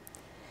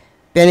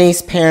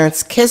 Benny's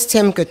parents kissed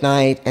him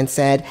goodnight and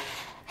said,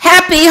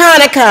 "Happy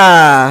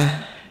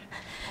Hanukkah!"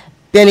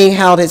 Benny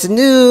held his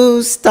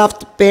new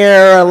stuffed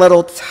bear a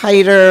little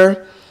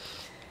tighter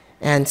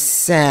and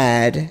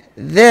said,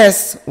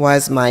 "This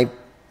was my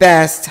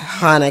best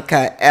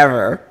Hanukkah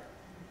ever."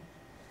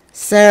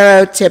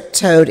 Sarah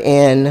tiptoed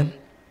in.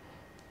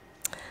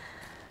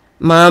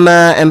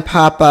 Mama and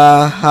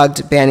Papa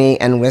hugged Benny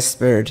and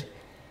whispered,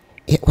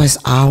 "It was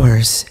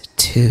ours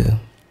too."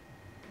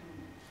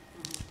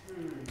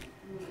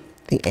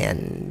 The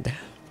end.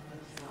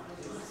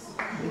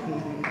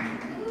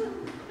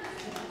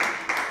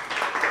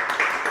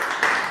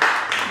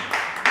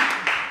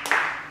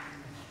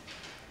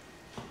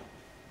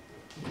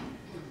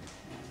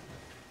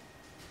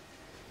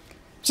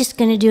 Just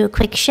going to do a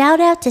quick shout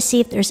out to see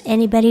if there's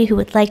anybody who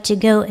would like to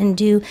go and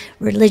do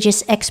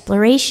religious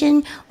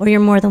exploration, or you're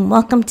more than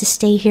welcome to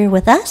stay here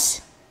with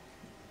us.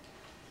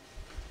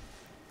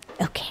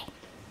 Okay.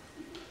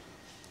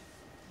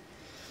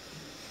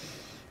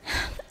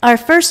 Our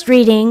first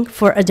reading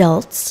for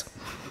adults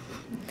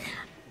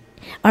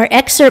are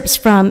excerpts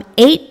from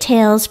 8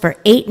 Tales for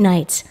 8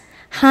 Nights.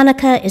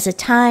 Hanukkah is a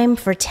Time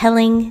for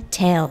Telling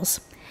Tales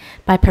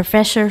by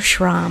Professor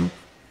Schramm.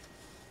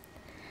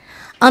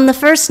 On the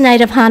first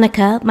night of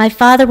Hanukkah, my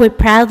father would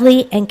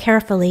proudly and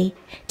carefully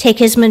take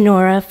his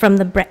menorah from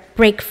the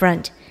break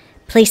front,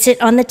 place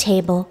it on the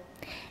table,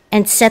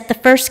 and set the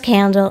first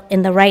candle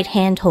in the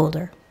right-hand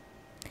holder.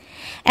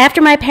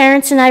 After my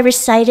parents and I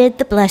recited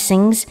the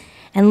blessings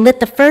and lit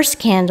the first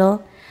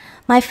candle,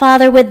 my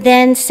father would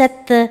then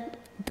set the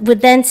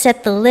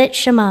lit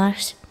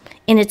shamash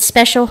in its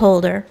special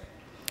holder,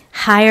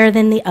 higher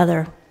than the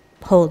other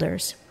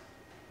holders.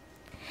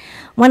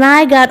 When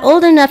I got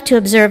old enough to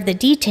observe the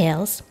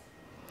details,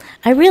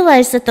 I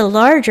realized that the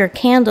larger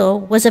candle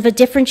was of a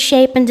different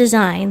shape and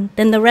design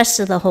than the rest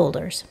of the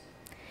holders.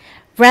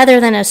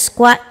 Rather than a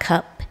squat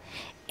cup,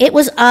 it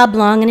was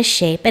oblong in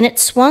shape, and it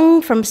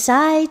swung from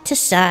side to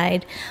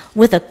side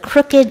with a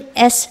crooked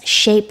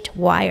S-shaped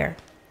wire.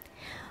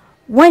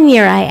 One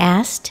year I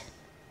asked,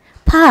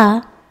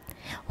 "Pa,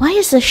 why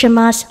is the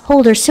shamash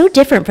holder so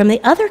different from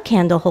the other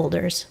candle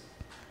holders?"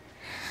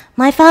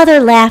 My father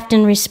laughed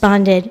and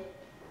responded,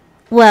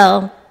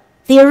 "Well,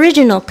 the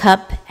original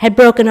cup had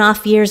broken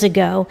off years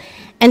ago,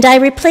 and I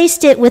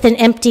replaced it with an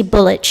empty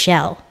bullet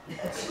shell.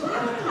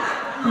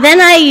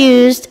 Then I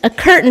used a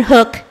curtain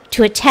hook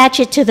to attach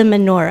it to the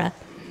menorah.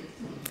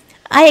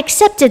 I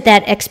accepted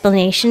that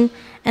explanation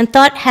and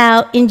thought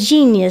how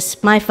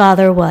ingenious my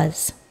father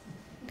was.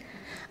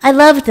 I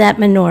loved that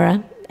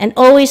menorah and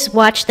always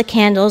watched the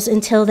candles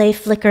until they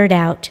flickered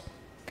out.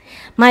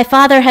 My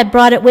father had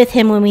brought it with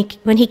him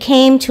when he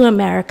came to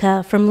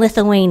America from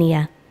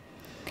Lithuania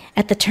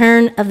at the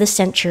turn of the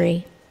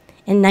century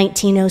in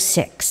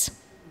 1906.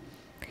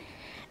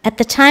 At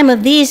the time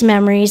of these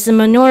memories, the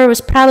menorah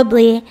was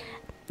probably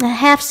a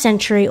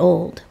half-century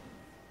old.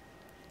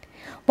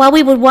 While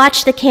we would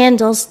watch the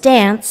candles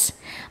dance,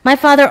 my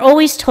father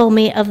always told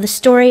me of the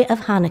story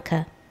of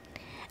Hanukkah.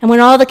 And when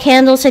all the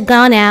candles had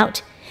gone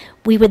out,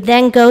 we would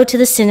then go to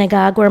the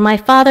synagogue where my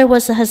father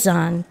was the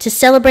Hazan to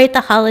celebrate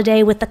the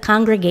holiday with the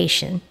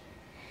congregation.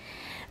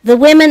 The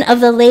women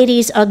of the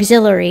ladies'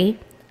 auxiliary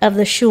of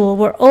the shul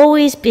were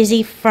always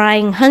busy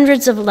frying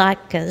hundreds of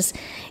latkes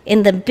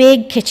in the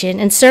big kitchen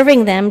and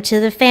serving them to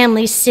the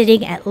families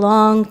sitting at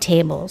long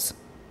tables.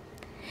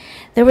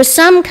 There was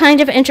some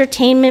kind of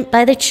entertainment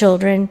by the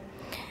children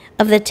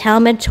of the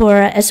Talmud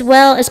Torah, as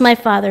well as my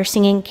father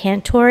singing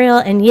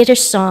cantorial and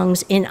Yiddish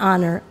songs in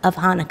honor of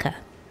Hanukkah.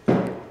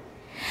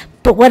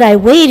 But what I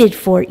waited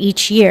for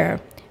each year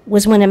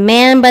was when a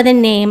man by the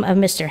name of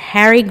Mr.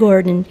 Harry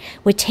Gordon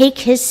would take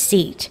his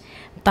seat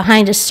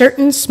behind a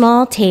certain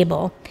small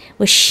table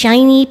with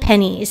shiny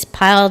pennies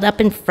piled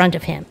up in front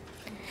of him.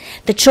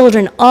 The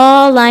children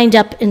all lined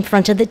up in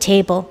front of the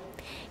table.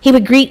 He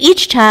would greet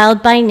each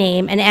child by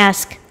name and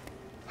ask,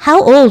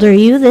 "How old are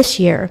you this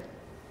year?"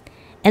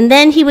 And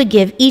then he would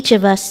give each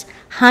of us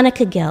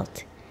Hanukkah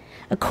gelt,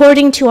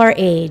 according to our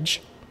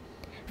age.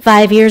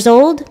 5 years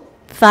old,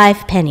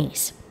 5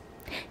 pennies.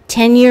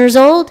 10 years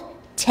old,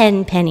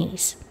 10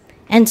 pennies,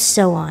 and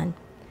so on.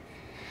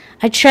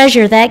 I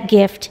treasure that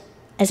gift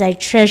as I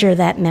treasure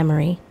that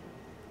memory.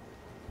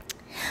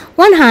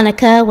 One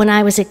Hanukkah, when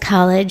I was at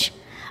college,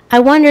 I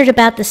wondered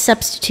about the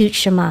substitute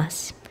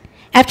shamas.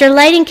 After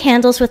lighting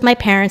candles with my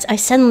parents, I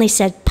suddenly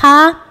said,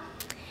 "Pa,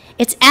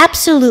 it's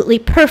absolutely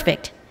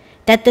perfect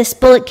that this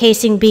bullet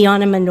casing be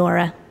on a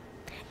menorah.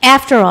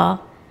 After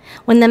all,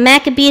 when the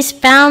Maccabees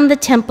found the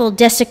temple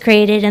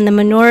desecrated and the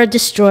menorah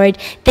destroyed,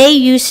 they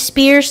used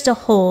spears to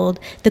hold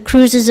the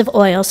cruises of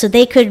oil so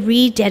they could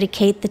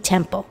rededicate the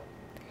temple.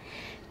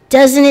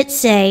 Doesn't it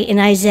say in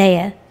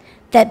Isaiah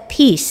that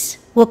peace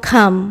will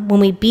come when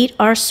we beat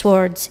our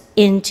swords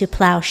into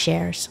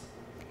plowshares?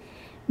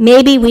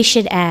 Maybe we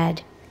should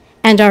add,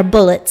 and our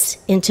bullets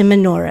into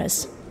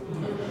menorahs."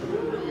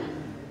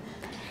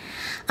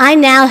 I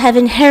now have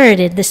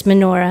inherited this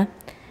menorah,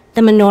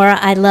 the menorah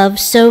I love,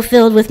 so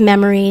filled with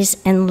memories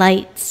and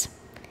lights.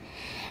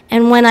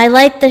 And when I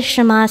light the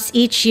shamas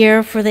each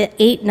year for the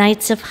 8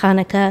 nights of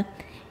Hanukkah,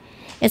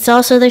 it's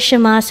also the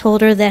shamas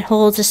holder that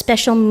holds a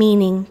special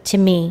meaning to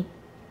me.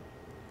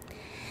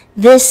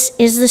 This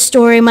is the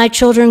story my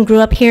children grew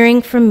up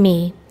hearing from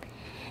me,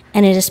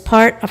 and it is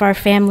part of our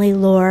family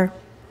lore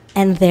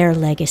and their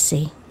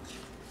legacy.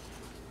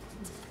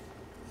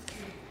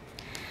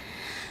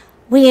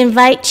 We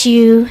invite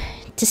you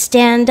to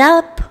stand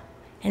up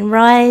and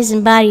rise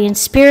in body and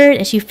spirit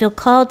as you feel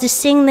called to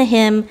sing the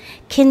hymn,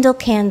 "Kindle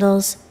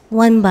Candles,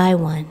 One by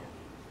One."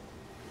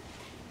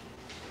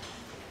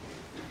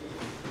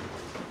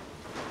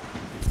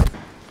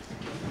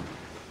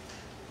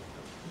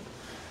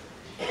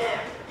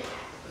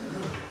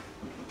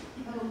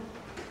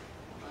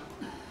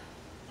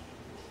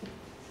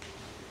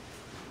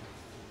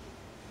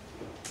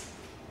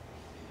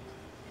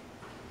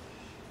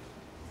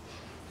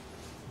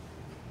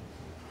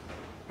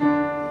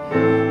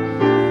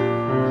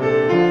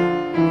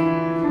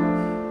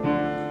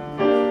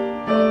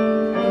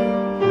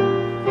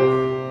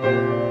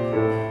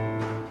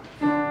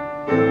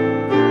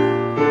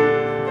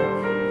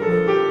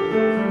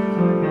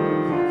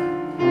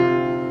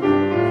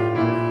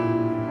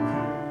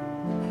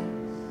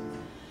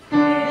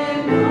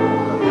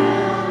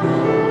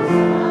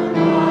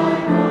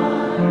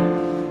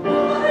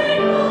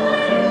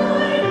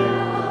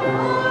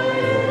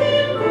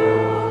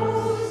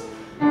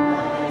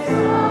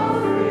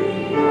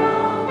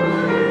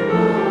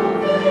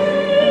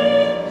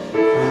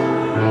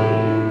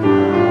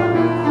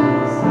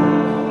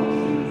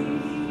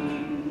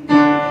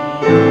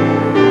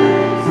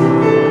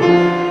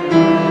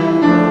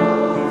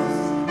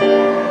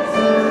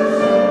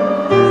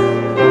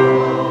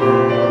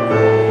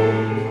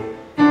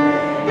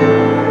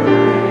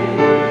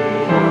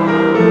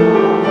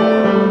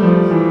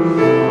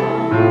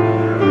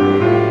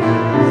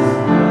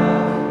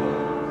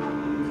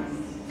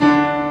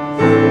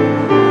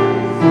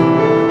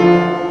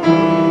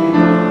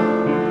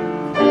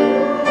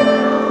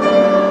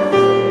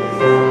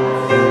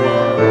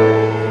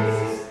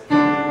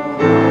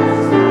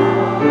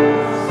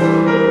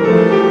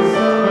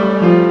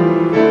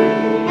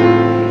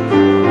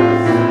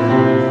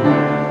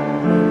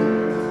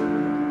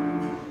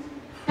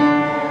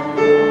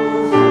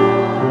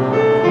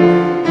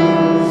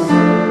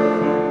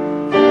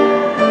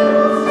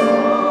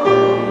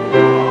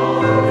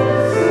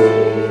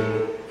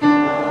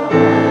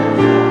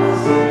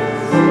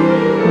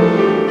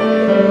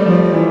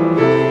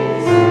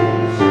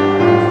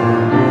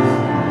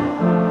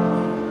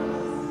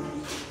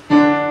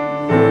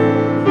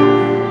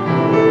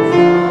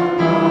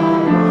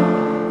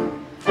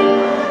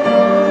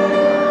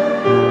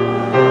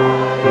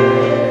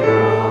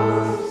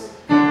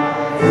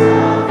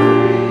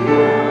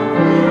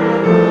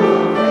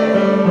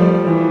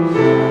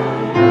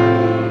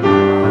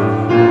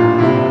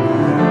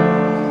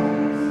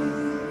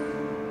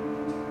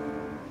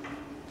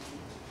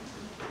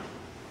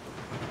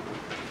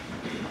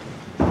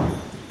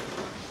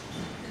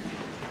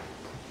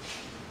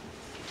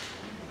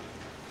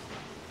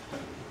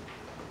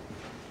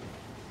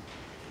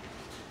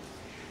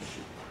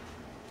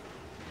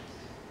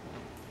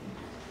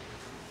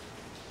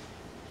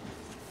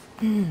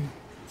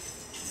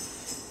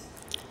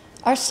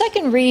 Our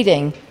second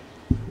reading,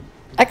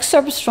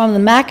 excerpts from the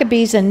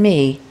Maccabees and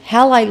Me,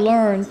 How I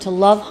Learned to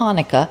Love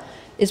Hanukkah,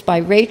 is by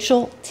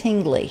Rachel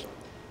Tingley.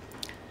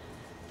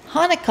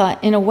 Hanukkah,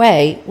 in a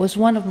way, was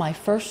one of my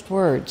first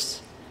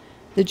words.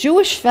 The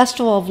Jewish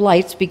Festival of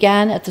Lights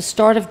began at the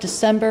start of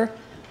December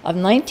of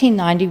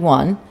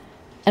 1991,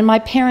 and my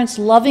parents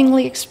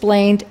lovingly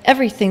explained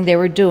everything they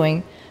were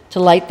doing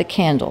to light the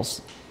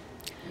candles.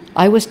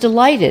 I was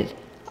delighted.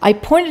 I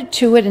pointed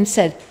to it and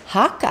said,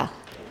 Hanukkah,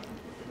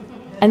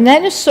 and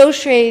then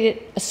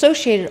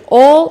associated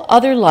all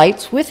other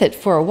lights with it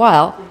for a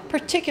while,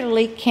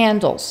 particularly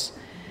candles.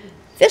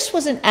 This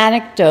was an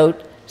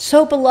anecdote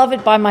so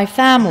beloved by my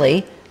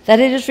family that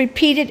it is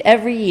repeated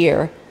every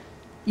year,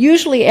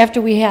 usually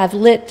after we have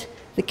lit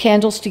the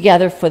candles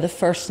together for the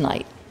first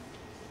night.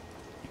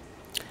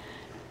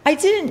 I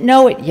didn't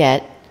know it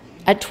yet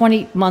at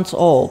 20 months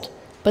old,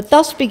 but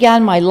thus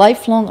began my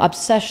lifelong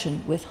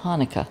obsession with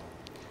Hanukkah.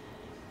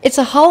 It's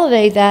a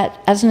holiday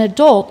that, as an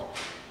adult,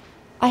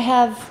 I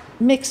have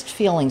mixed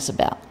feelings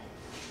about.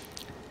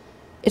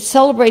 It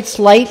celebrates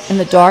light in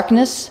the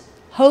darkness,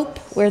 hope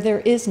where there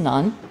is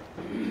none,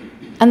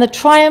 and the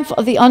triumph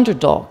of the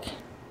underdog.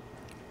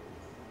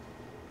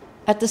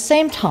 At the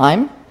same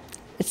time,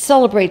 it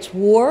celebrates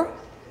war,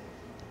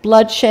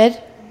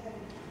 bloodshed,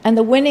 and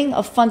the winning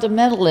of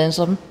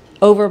fundamentalism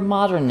over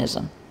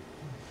modernism.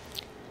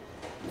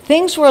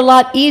 Things were a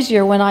lot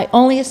easier when I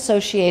only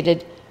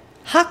associated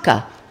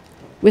Hanukkah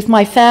with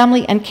my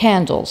family and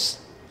candles.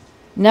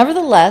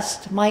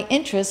 Nevertheless, my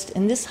interest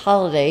in this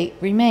holiday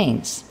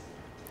remains.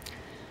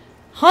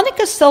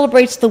 Hanukkah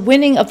celebrates the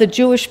winning of the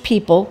Jewish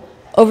people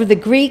over the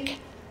Greek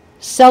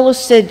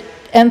Seleucid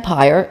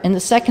Empire in the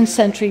 2nd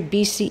century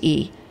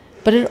BCE,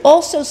 but it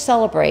also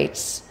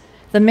celebrates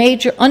the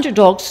major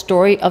underdog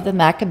story of the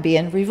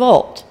Maccabean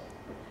revolt.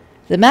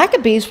 The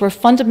Maccabees were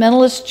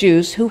fundamentalist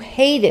Jews who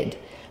hated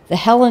the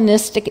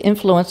Hellenistic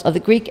influence of the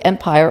Greek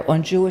Empire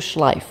on Jewish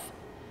life.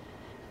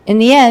 In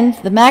the end,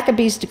 the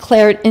Maccabees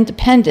declared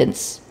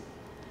independence,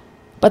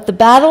 but the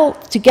battle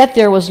to get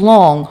there was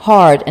long,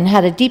 hard, and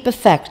had a deep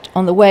effect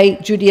on the way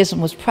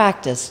Judaism was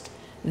practiced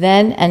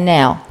then and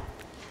now.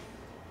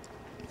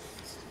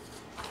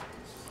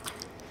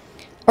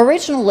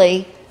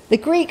 Originally, the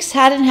Greeks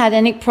hadn't had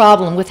any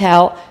problem with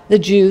how the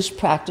Jews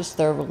practiced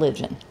their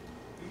religion.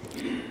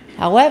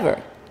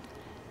 However,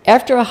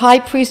 after a high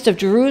priest of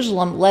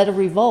Jerusalem led a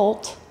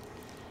revolt,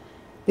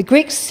 the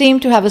Greeks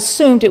seemed to have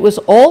assumed it was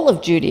all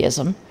of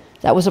Judaism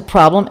that was a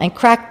problem and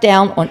cracked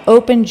down on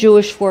open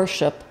Jewish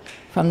worship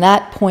from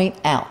that point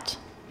out.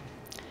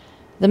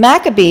 The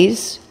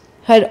Maccabees,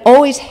 who had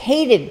always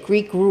hated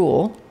Greek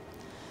rule,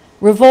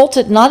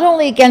 revolted not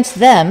only against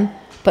them,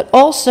 but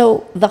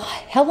also the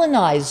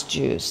Hellenized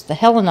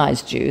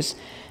Jews,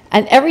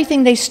 and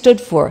everything they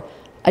stood for,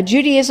 a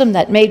Judaism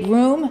that made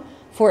room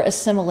for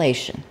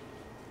assimilation.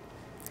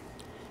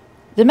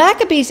 The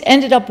Maccabees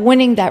ended up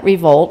winning that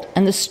revolt,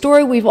 and the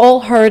story we've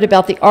all heard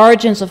about the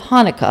origins of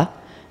Hanukkah,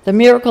 the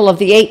miracle of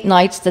the 8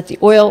 nights that the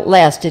oil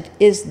lasted,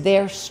 is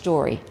their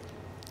story.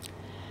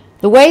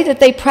 The way that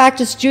they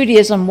practiced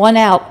Judaism won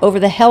out over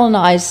the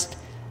Hellenized,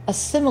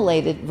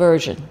 assimilated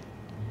version.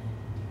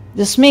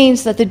 This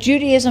means that the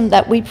Judaism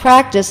that we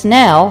practice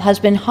now has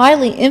been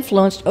highly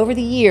influenced over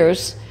the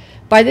years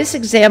by this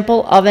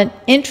example of an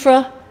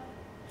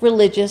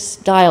intra-religious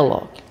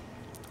dialogue.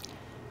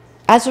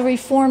 As a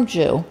Reformed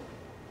Jew,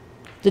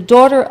 the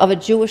daughter of a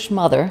Jewish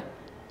mother,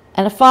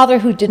 and a father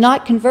who did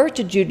not convert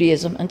to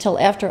Judaism until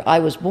after I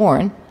was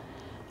born,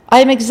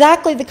 I am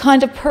exactly the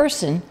kind of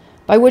person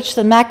by which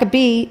the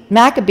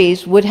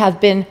Maccabees would have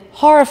been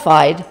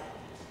horrified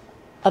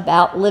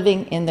about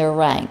living in their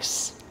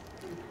ranks.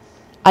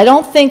 I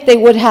don't think they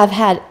would have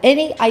had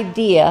any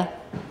idea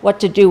what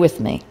to do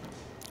with me.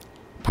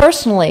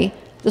 Personally,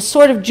 the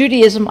sort of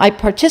Judaism I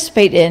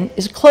participate in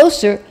is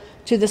closer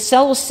to the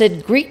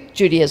Seleucid Greek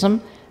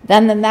Judaism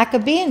than the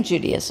Maccabean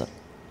Judaism.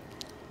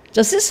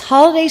 Does this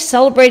holiday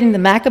celebrating the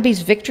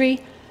Maccabees'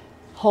 victory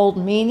hold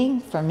meaning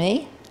for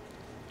me?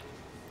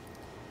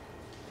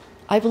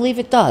 I believe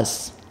it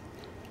does,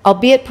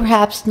 albeit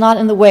perhaps not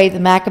in the way the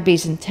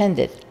Maccabees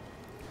intended.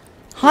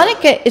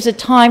 Hanukkah is a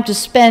time to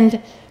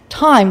spend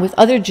time with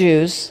other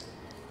Jews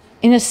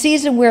in a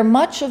season where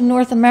much of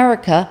North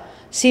America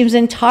seems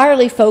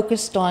entirely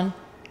focused on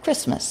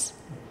Christmas.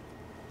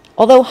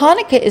 Although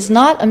Hanukkah is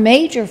not a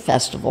major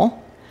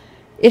festival,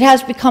 it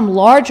has become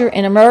larger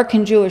in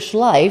American Jewish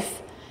life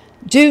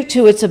due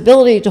to its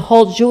ability to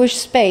hold Jewish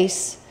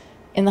space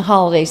in the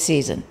holiday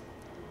season.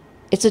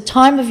 It's a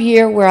time of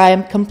year where I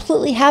am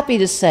completely happy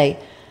to say,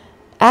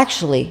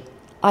 actually,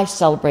 I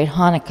celebrate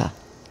Hanukkah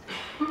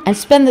and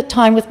spend the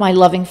time with my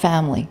loving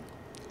family.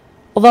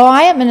 Although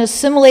I am an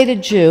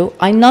assimilated Jew,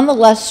 I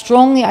nonetheless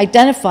strongly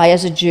identify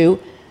as a Jew,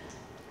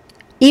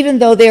 even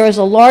though there is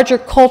a larger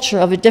culture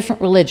of a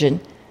different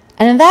religion,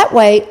 and in that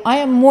way, I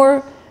am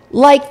more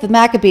like the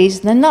Maccabees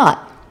than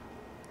not.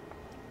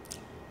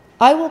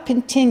 I will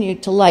continue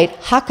to light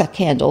Hanukkah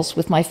candles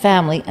with my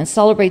family and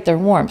celebrate their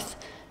warmth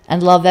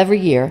and love every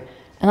year,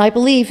 and I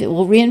believe it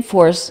will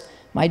reinforce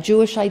my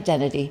Jewish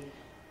identity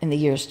in the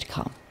years to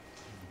come.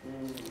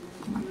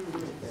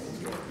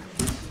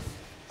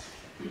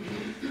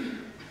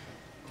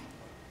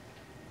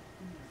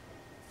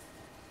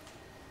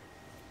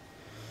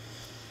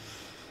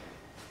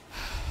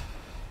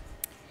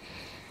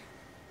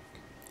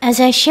 As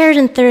I shared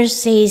in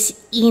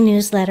Thursday's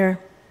e-newsletter,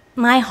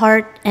 my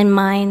heart and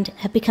mind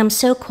have become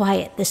so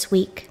quiet this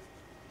week.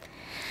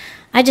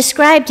 I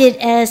described it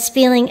as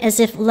feeling as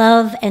if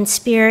love and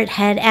spirit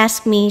had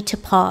asked me to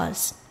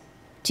pause,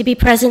 to be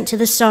present to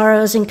the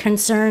sorrows and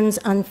concerns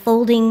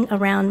unfolding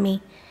around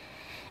me,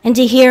 and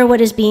to hear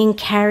what is being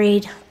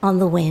carried on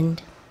the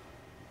wind.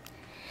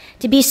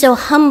 To be so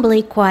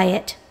humbly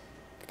quiet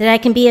that I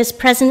can be as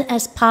present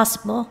as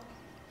possible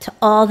to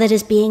all that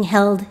is being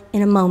held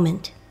in a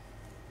moment.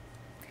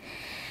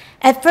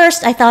 At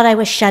first, I thought I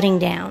was shutting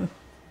down,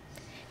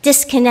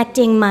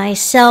 disconnecting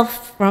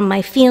myself from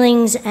my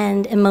feelings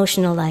and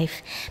emotional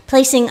life,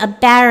 placing a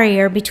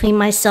barrier between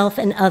myself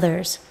and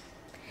others.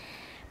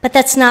 But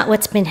that's not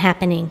what's been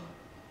happening.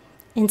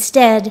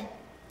 Instead,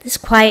 this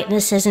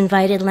quietness has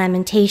invited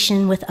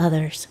lamentation with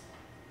others,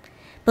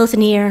 both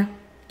near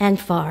and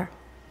far,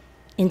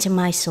 into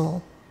my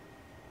soul.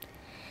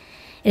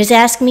 It has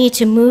asked me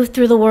to move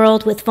through the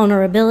world with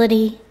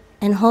vulnerability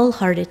and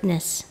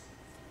wholeheartedness.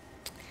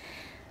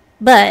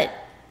 But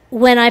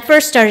when I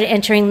first started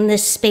entering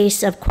this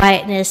space of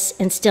quietness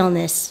and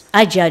stillness,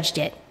 I judged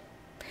it.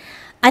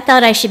 I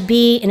thought I should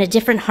be in a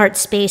different heart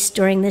space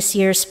during this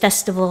year's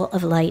Festival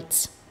of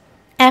Lights.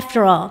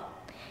 After all,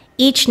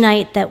 each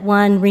night that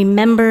one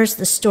remembers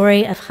the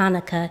story of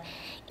Hanukkah,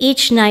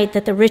 each night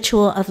that the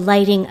ritual of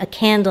lighting a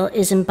candle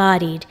is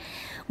embodied,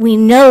 we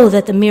know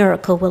that the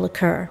miracle will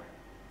occur.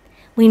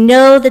 We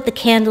know that the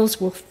candles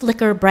will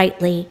flicker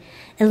brightly,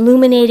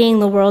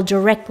 illuminating the world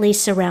directly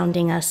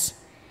surrounding us.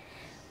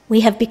 We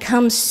have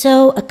become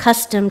so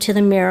accustomed to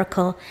the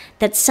miracle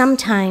that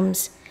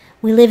sometimes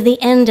we live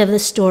the end of the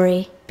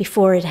story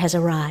before it has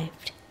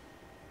arrived.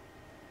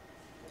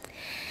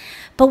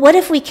 But what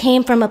if we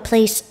came from a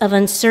place of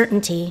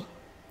uncertainty,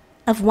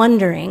 of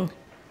wondering?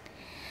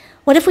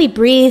 What if we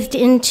breathed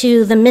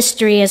into the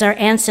mystery as our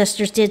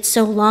ancestors did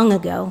so long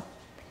ago?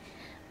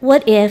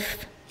 What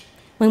if,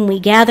 when we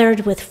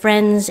gathered with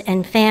friends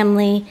and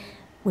family,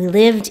 we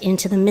lived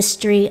into the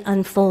mystery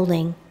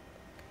unfolding?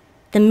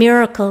 The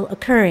miracle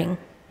occurring.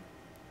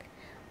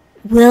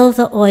 Will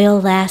the oil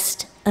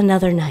last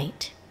another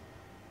night?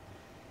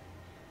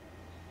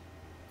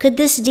 Could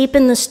this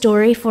deepen the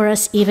story for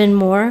us even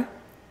more?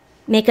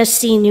 Make us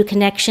see new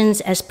connections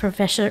as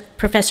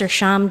Professor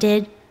Sham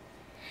did?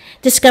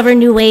 Discover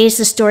new ways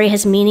the story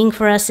has meaning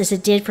for us as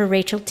it did for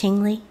Rachel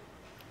Tingley?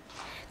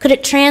 Could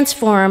it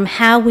transform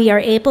how we are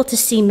able to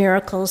see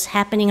miracles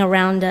happening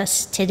around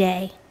us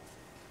today?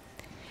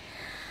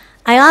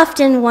 I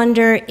often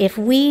wonder if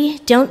we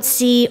don't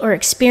see or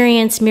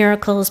experience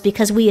miracles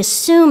because we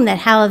assume that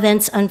how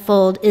events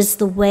unfold is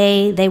the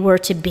way they were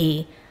to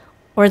be,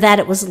 or that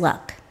it was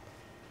luck,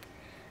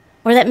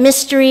 or that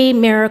mystery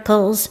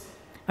miracles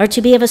are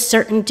to be of a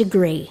certain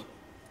degree,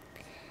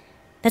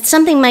 that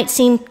something might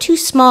seem too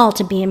small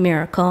to be a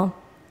miracle,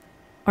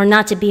 or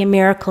not to be a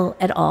miracle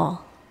at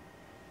all.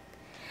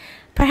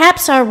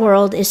 Perhaps our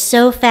world is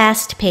so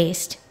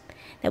fast-paced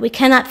that we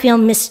cannot feel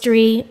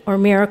mystery or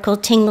miracle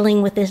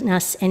tingling within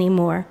us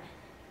anymore.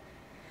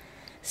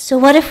 So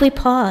what if we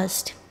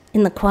paused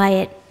in the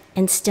quiet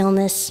and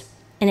stillness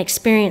and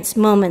experienced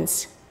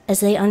moments as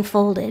they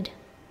unfolded,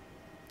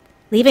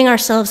 leaving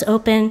ourselves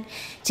open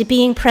to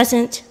being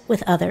present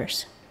with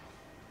others?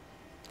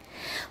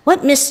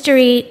 What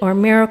mystery or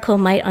miracle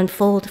might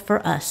unfold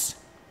for us?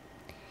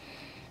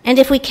 And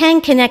if we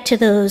can connect to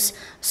those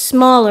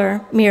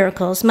smaller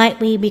miracles, might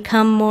we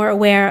become more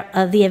aware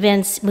of the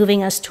events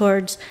moving us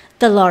towards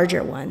the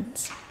larger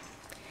ones?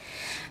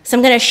 So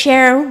I'm going to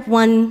share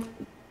one,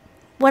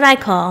 what I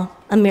call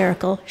a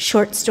miracle,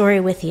 short story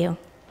with you.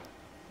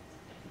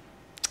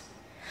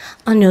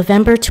 On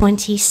November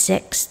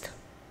 26th,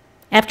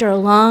 after a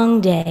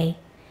long day,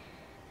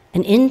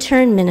 an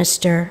intern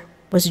minister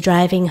was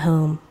driving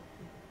home.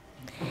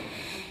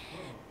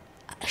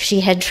 She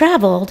had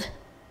traveled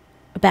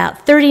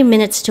about 30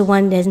 minutes to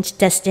one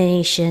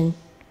destination,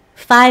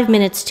 5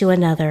 minutes to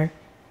another,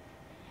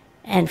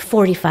 and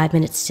 45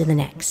 minutes to the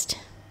next.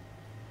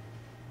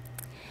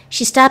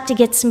 She stopped to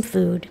get some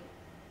food.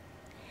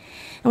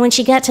 And when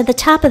she got to the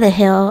top of the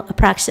hill,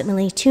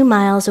 approximately 2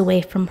 miles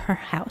away from her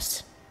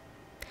house,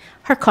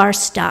 her car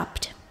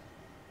stopped,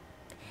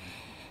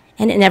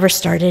 and it never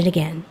started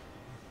again.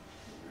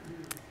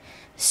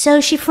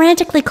 So she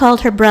frantically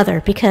called her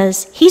brother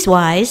because he's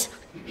wise,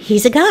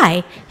 he's a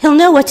guy, he'll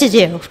know what to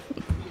do.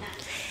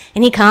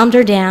 And he calmed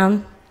her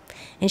down,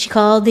 and she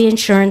called the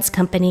insurance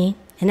company.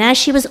 And as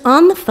she was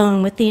on the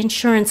phone with the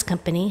insurance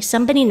company,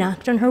 somebody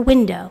knocked on her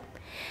window.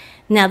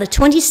 Now, the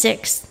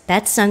 26th,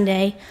 that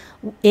Sunday,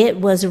 it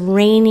was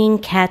raining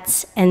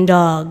cats and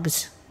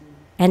dogs,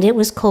 and it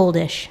was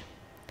coldish.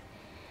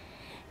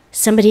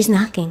 Somebody's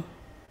knocking.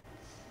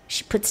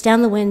 She puts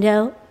down the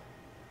window,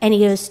 and he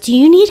goes, "Do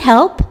you need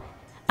help?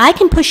 I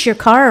can push your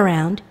car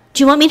around.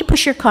 Do you want me to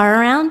push your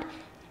car around?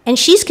 And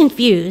she's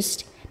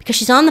confused because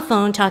she's on the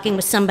phone talking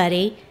with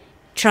somebody,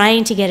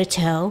 trying to get a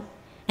tow,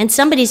 and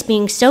somebody's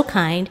being so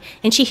kind,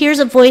 and she hears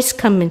a voice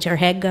come into her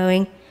head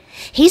going,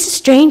 he's a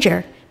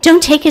stranger,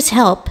 don't take his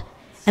help.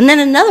 And then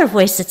another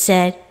voice that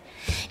said,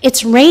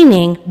 it's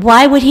raining,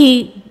 why would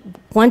he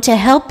want to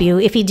help you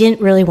if he didn't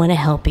really want to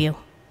help you?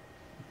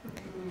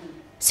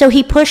 So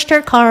he pushed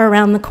her car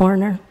around the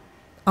corner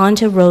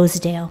onto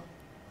Rosedale.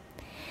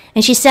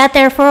 And she sat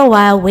there for a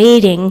while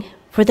waiting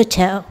for the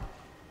tow.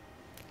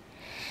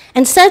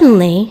 And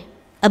suddenly,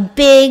 a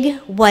big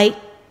white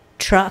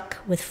truck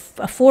with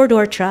a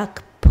four-door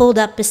truck pulled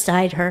up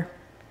beside her.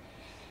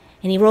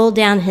 And he rolled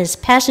down his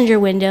passenger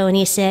window and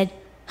he said,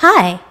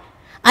 hi,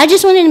 I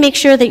just wanted to make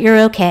sure that you're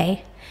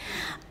okay.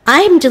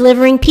 I'm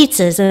delivering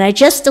pizzas, and I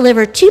just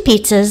delivered 2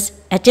 pizzas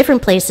at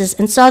different places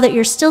and saw that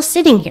you're still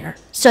sitting here.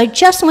 So I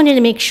just wanted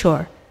to make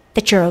sure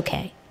that you're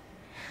okay.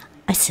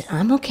 I said,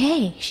 I'm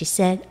okay. She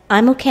said,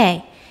 I'm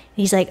okay.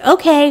 He's like,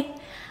 okay,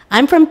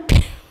 I'm from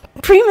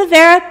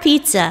Primavera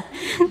Pizza.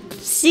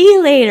 See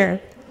you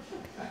later.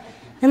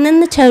 And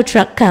then the tow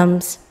truck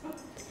comes.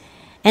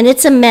 And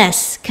it's a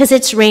mess because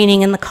it's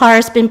raining and the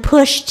car's been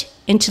pushed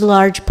into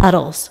large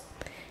puddles.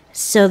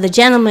 So the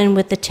gentleman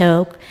with the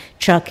tow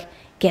truck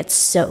gets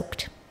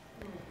soaked.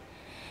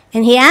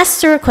 And he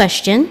asks her a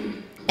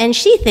question, and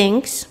she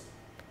thinks,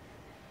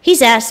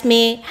 he's asked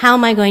me, how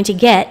am I going to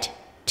get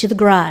to the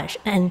garage?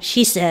 And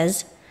she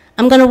says,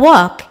 I'm going to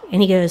walk.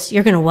 And he goes,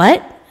 you're going to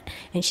what?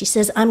 And she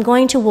says, I'm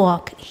going to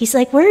walk. He's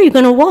like, where are you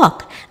going to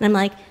walk? And I'm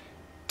like,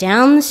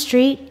 down the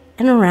street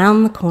and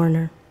around the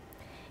corner.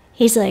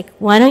 He's like,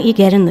 why don't you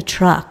get in the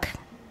truck?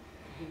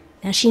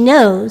 Now she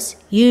knows,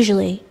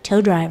 usually, tow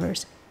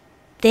drivers,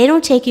 they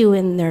don't take you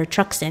in their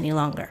trucks any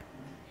longer.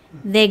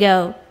 They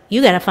go,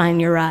 you got to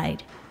find your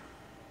ride.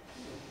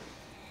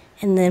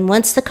 And then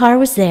once the car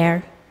was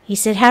there, he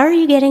said, how are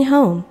you getting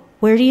home?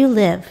 Where do you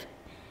live?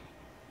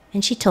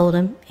 And she told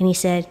him, and he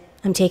said,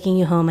 I'm taking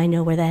you home. I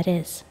know where that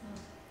is.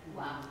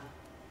 Wow.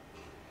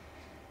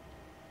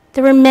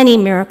 There were many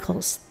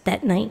miracles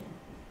that night.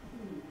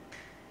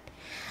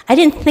 I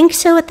didn't think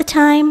so at the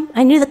time.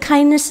 I knew the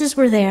kindnesses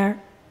were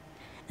there.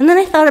 And then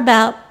I thought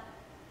about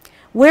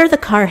where the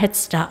car had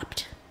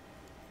stopped.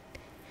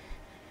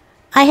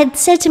 I had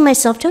said to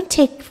myself, don't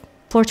take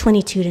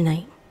 422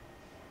 tonight.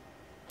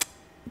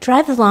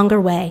 Drive the longer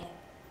way.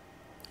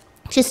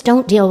 Just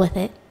don't deal with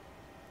it.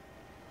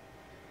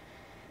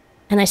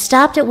 And I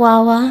stopped at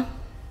Wawa,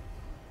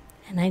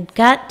 and I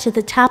got to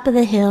the top of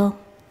the hill,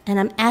 and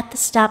I'm at the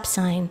stop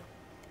sign,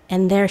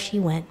 and there she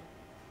went.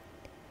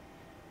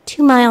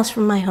 2 miles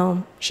from my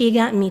home. She had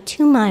gotten me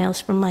 2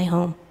 miles from my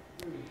home.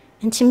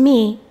 And to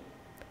me,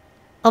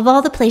 of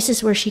all the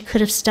places where she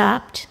could have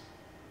stopped,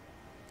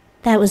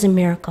 that was a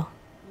miracle.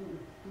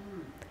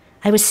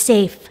 I was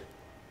safe.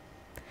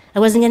 I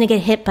wasn't going to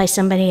get hit by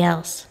somebody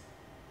else.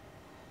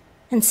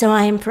 And so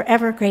I am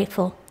forever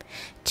grateful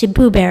to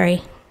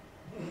Booberry.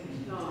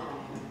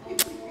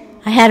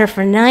 I had her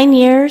for 9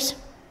 years.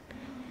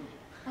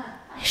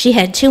 She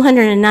had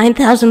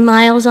 209,000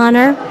 miles on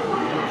her.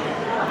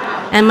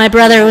 And my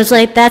brother was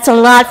like, that's a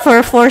lot for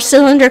a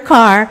 4-cylinder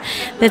car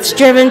that's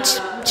driven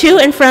to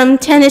and from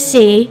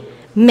Tennessee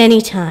many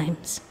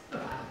times.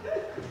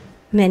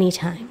 Many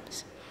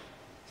times.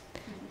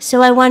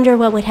 So I wonder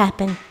what would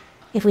happen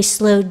if we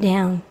slowed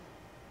down,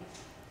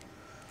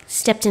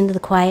 stepped into the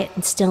quiet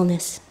and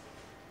stillness.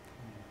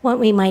 What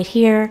we might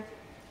hear,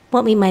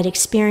 what we might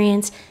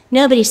experience.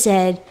 Nobody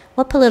said,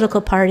 what political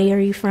party are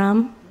you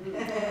from?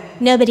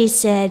 Nobody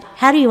said,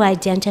 how do you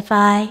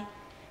identify?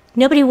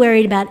 Nobody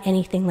worried about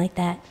anything like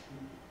that.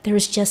 There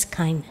was just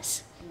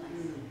kindness.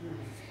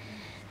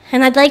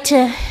 And I'd like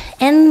to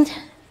end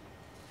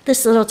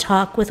this little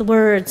talk with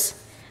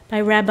words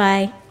by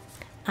Rabbi,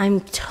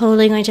 I'm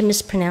totally going to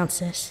mispronounce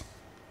this,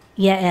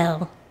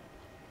 Yael,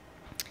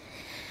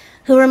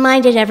 who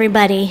reminded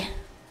everybody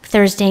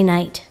Thursday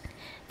night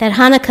that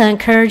Hanukkah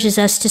encourages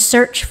us to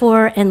search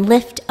for and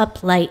lift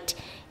up light,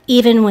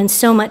 even when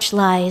so much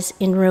lies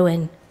in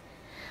ruin.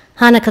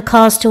 Hanukkah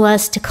calls to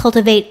us to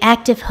cultivate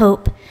active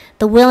hope,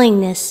 the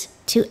willingness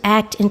to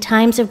act in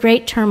times of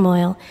great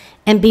turmoil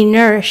and be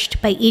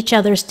nourished by each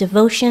other's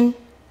devotion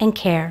and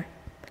care.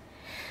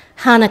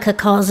 Hanukkah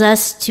calls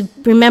us to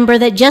remember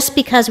that just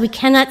because we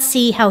cannot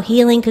see how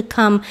healing could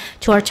come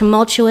to our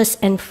tumultuous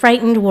and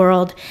frightened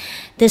world,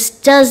 this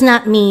does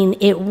not mean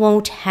it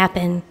won't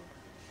happen.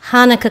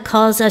 Hanukkah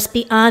calls us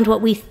beyond what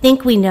we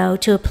think we know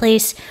to a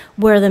place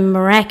where the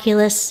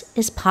miraculous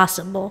is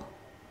possible.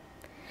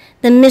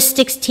 The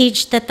mystics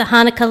teach that the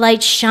Hanukkah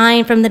lights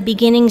shine from the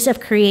beginnings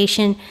of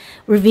creation,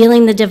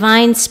 revealing the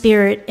divine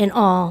spirit in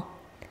all.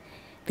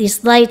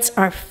 These lights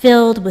are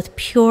filled with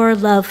pure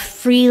love,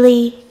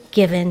 freely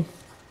given.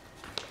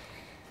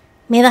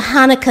 May the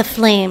Hanukkah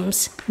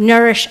flames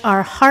nourish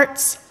our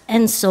hearts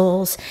and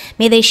souls.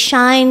 May they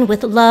shine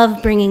with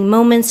love, bringing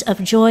moments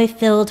of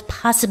joy-filled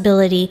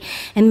possibility.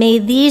 And may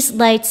these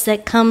lights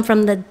that come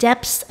from the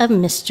depths of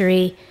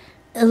mystery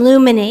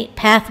illuminate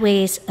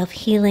pathways of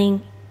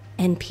healing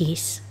and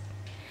peace.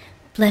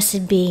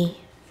 Blessed be,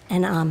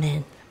 and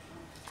amen.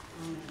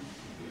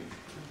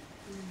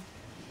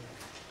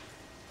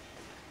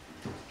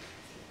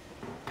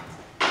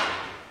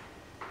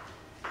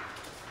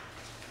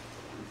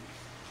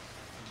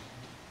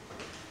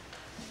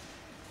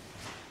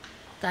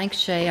 Thanks,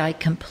 Shay. I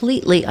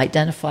completely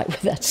identify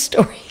with that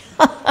story.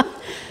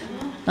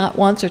 Not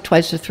once or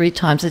twice or three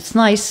times. It's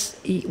nice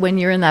when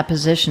you're in that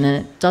position,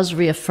 and it does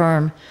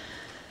reaffirm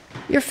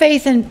your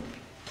faith in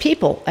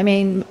people. I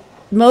mean,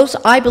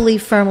 I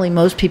believe firmly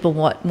most people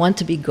want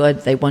to be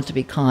good. They want to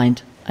be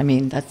kind. I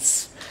mean,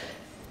 that's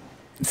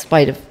in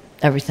spite of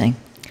everything.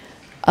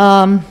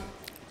 Now's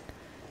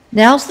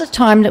the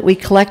time that we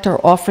collect our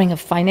offering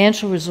of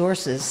financial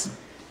resources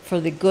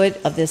for the good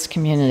of this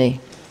community.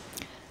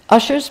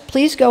 Ushers,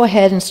 please go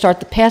ahead and start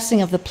the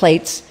passing of the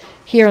plates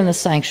here in the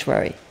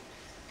sanctuary.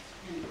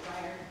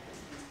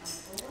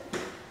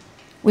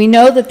 We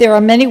know that there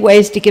are many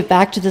ways to give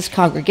back to this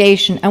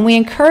congregation, and we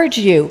encourage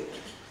you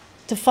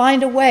to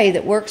find a way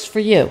that works for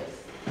you.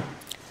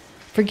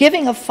 For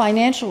giving of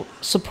financial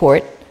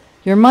support,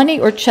 your money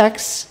or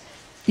checks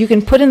you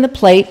can put in the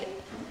plate,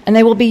 and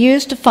they will be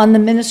used to fund the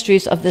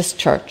ministries of this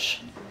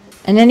church.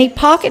 And any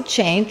pocket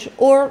change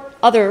or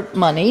other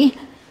money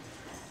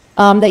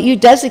that you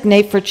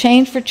designate for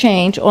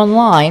change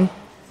online,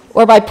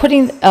 or by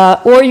putting,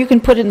 or you can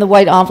put it in the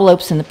white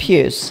envelopes in the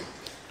pews,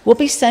 will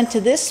be sent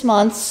to this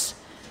month's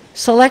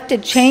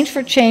selected Change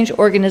for Change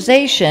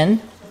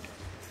organization,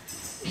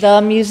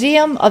 the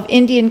Museum of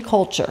Indian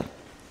Culture.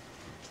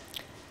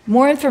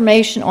 More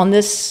information on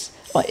this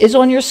is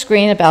on your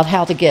screen about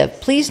how to give.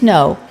 Please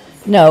know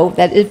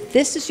that if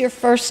this is your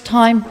first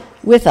time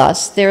with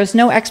us, there is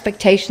no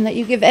expectation that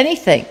you give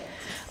anything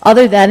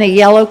other than a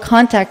yellow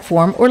contact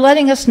form or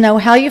letting us know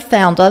how you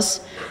found us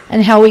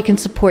and how we can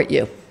support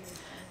you.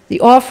 The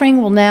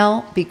offering will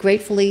now be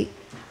gratefully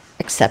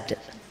accepted.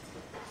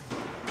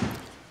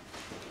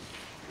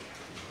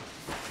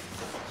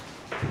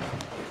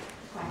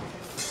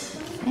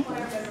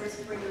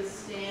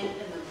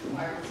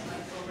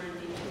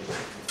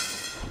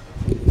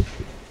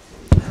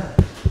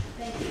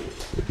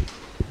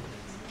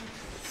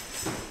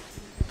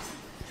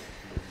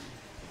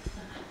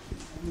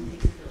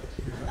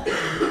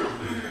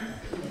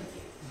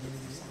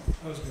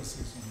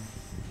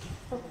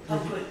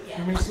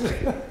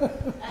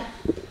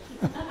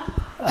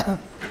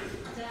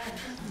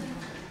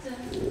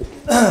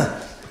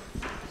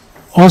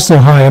 Also,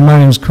 hi, my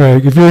name is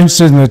Craig. If you're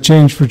interested in the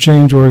Change for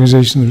Change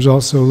organization, there's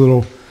also a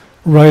little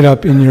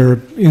write-up in your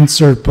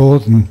insert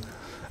bulletin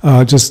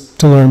just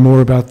to learn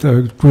more about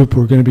the group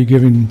we're going to be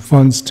giving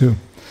funds to.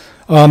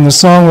 The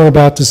song we're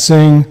about to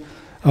sing,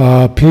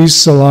 Peace,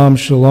 Salam,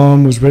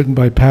 Shalom, was written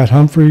by Pat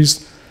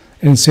Humphreys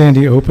and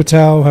Sandy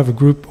Opatow. Have a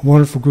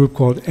wonderful group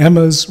called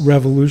Emma's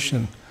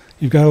Revolution.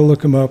 You've got to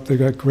look them up. They've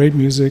got great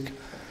music,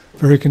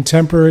 very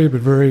contemporary,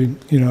 but very,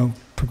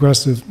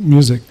 progressive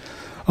music.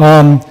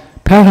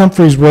 Pat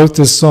Humphreys wrote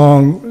this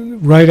song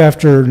right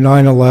after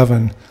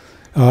 9/11.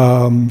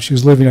 She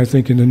was living, I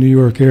think, in the New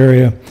York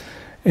area.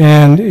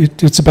 And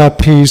it's about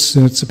peace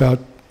and it's about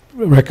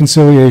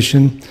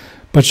reconciliation.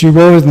 But she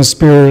wrote it in the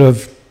spirit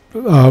of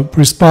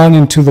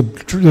responding to the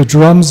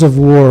drums of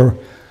war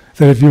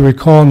that, if you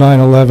recall,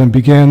 9/11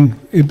 began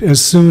as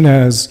soon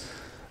as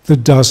the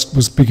dust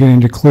was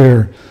beginning to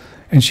clear.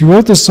 And she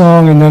wrote the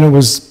song, and then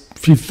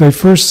they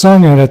first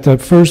sung it at the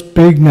first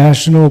big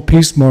national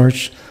peace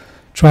march,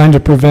 trying to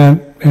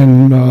prevent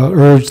and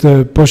urge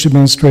the Bush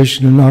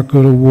administration to not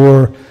go to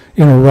war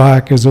in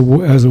Iraq as a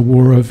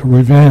war of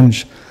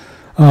revenge.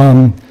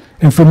 And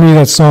for me,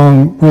 that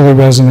song really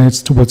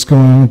resonates to what's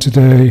going on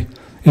today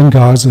in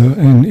Gaza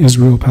and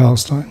Israel,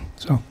 Palestine.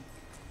 So.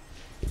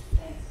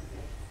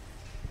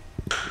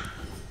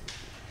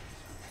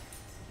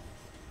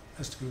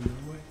 Has to go the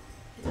other way.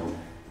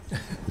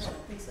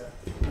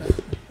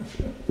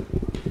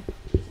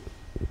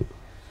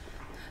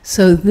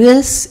 So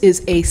this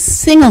is a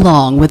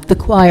sing-along with the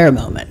choir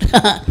moment.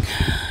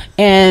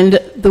 And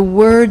the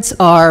words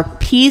are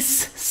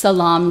peace,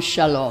 salam,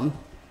 shalom.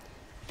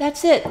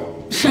 That's it.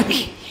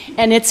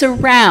 And it's a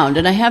round,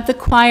 and I have the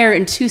choir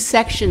in 2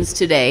 sections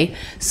today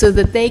so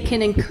that they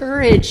can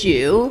encourage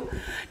you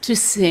to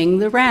sing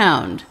the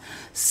round.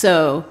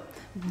 So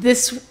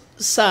this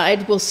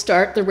side will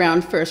start the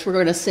round first. We're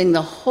going to sing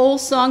the whole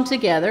song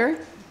together.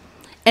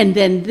 And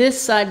then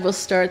this side will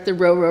start the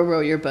row, row,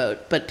 row your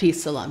boat, but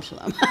peace, salam,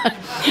 shalom.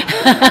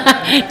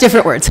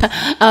 Different words.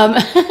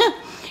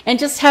 And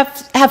just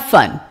have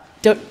fun.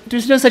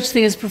 There's no such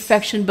thing as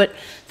perfection, but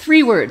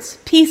 3 words.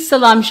 Peace,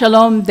 salam,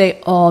 shalom, they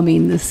all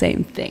mean the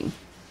same thing.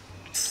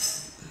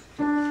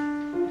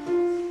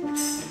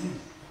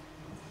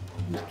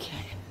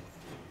 Okay.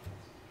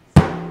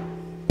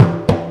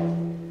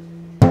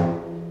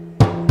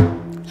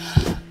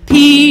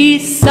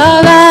 Peace,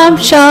 salam,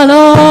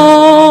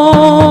 shalom.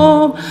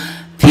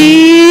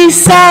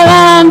 Peace,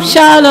 salam,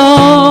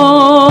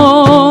 shalom.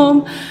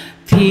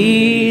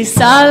 Peace,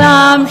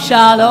 salam,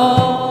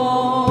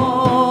 shalom.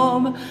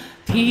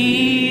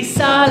 Peace,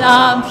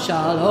 salam,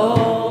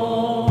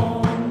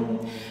 shalom.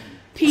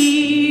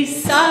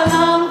 Peace,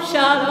 salam.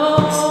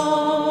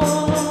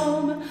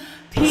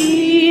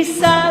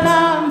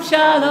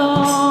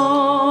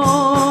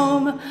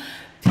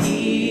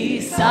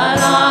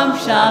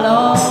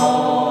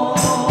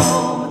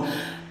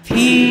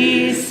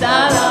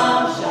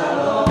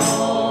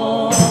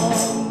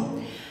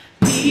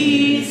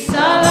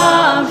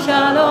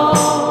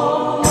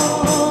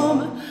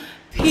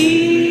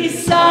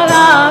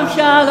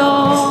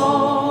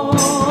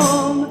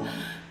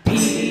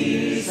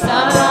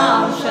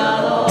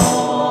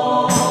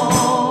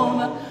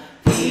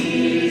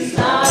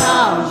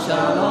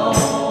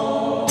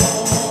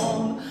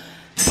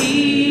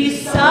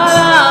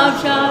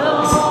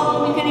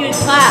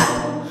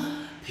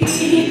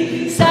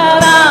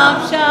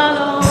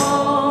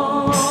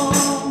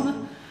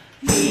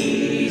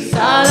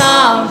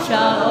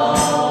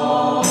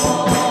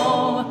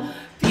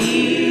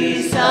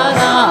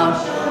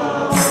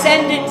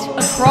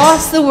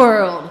 across the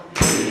world.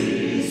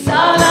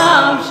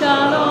 Salam,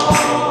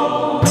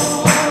 shalom.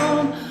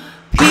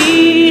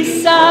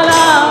 Peace,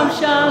 salam,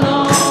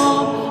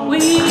 shalom. We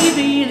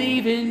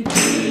believe in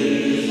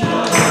peace.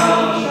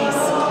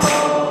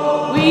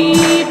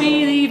 We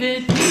believe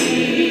in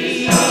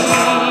peace.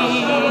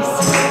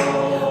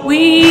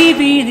 We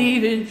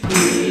believe in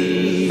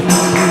peace.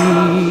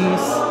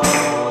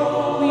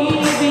 We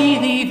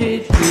believe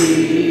in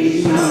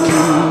peace.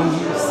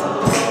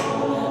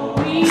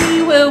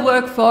 We will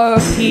work for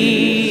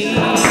peace.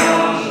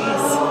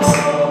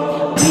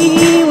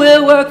 We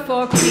will work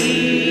for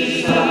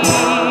peace.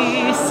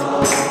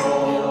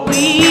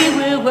 We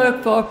will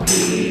work for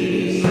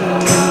peace.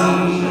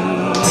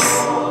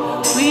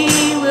 We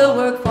will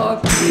work for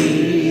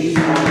peace.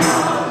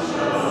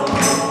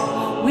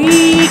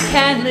 We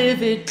can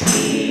live in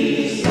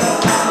peace.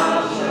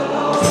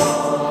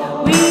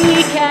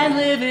 We can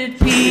live in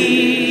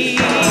peace.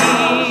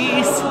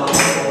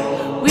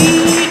 We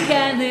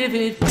can live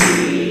in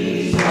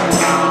peace.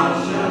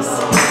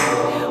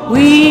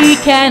 We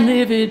can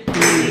live in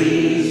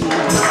peace.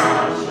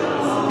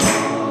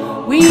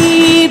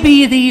 We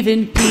believe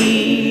in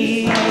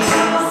peace.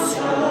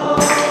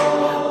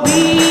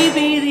 We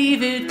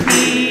believe in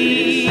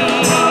peace.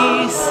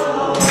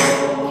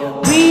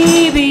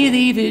 We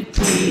believe in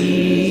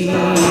peace.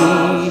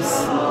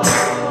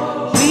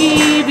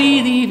 We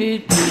believe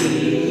in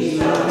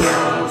peace.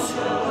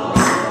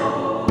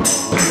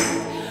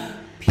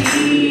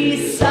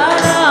 Peace,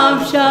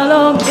 salam,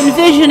 shalom.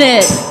 Envision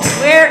it.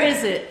 Where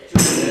is it?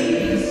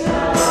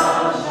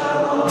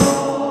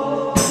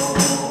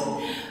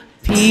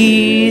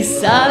 Peace,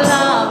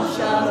 salam,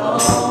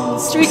 shalom.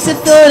 Streets of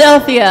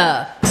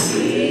Philadelphia.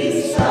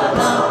 Peace,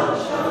 salam,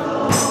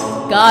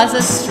 shalom.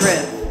 Gaza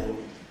Strip.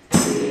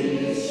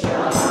 Peace,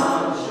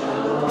 salam,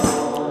 shalom.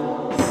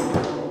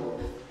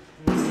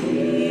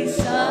 Peace,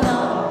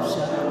 salam,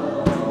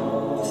 shalom.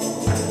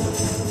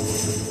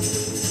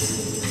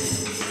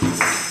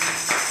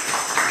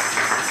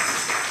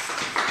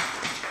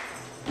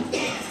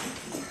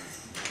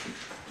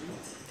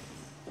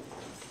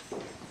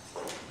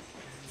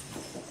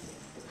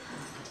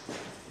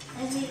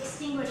 As we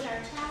extinguish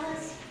our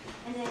chalice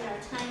and then our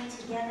time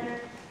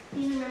together,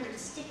 please remember to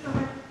stick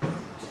over.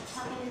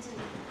 Tuck it into me.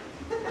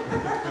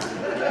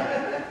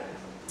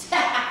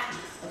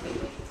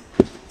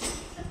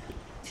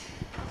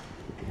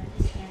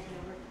 Just hand it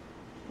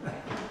over.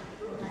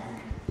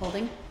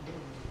 Holding.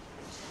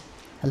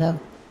 Hello.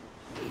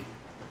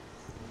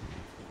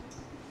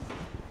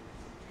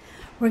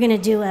 We're going to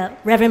do a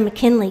Reverend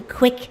McKinley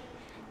quick.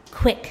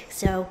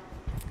 So.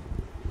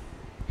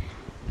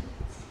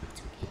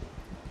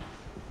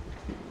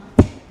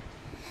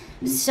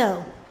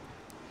 So,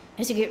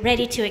 as we get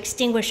ready to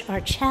extinguish our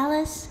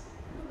chalice,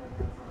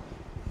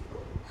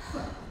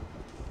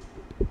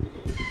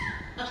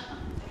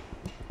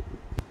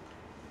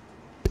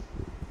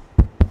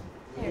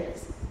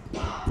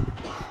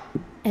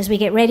 as we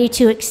get ready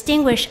to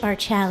extinguish our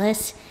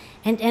chalice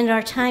and end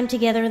our time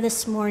together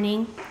this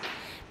morning,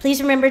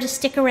 please remember to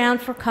stick around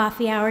for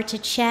coffee hour to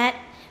chat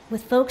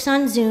with folks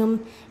on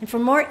Zoom. And for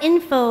more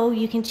info,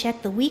 you can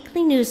check the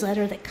weekly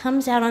newsletter that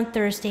comes out on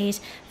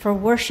Thursdays for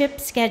worship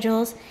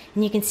schedules,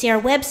 and you can see our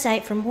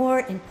website for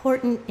more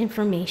important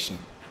information.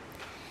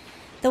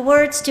 The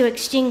words to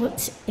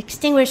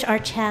extinguish our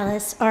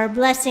chalice are a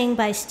blessing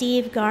by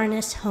Steve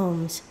Garnis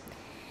Holmes.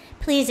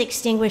 Please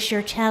extinguish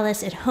your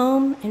chalice at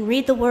home and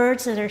read the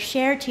words that are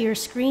shared to your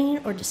screen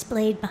or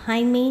displayed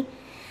behind me.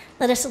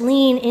 Let us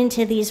lean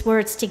into these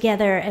words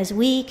together as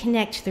we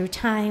connect through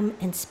time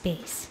and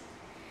space.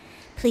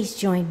 Please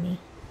join me.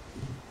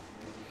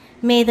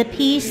 May the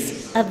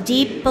peace of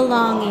deep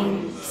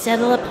belonging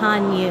settle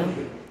upon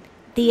you.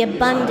 The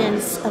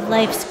abundance of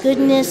life's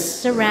goodness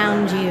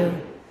surround you.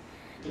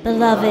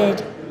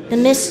 Beloved, the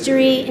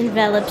mystery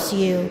envelops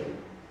you.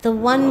 The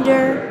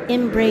wonder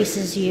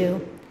embraces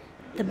you.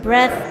 The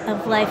breath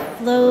of life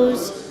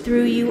flows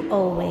through you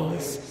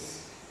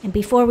always. And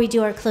before we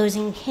do our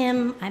closing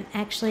hymn, I'm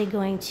actually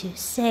going to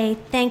say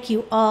thank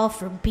you all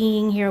for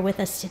being here with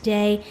us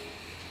today.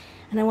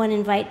 And I want to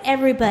invite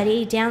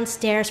everybody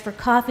downstairs for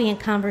coffee and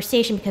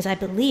conversation because I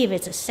believe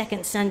it's a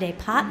second Sunday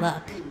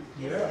potluck.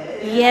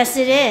 Yes,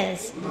 it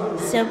is.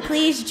 So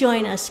please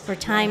join us for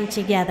time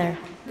together.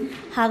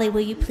 Holly,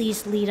 will you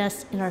please lead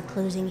us in our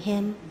closing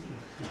hymn?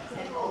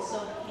 And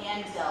also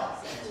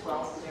handbells at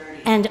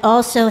 12:30. And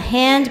also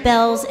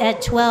handbells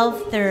at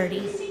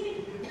 12:30.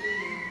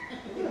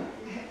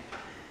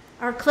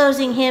 Our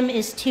closing hymn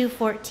is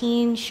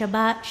 214,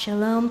 Shabbat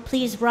Shalom.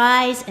 Please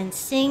rise and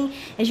sing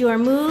as you are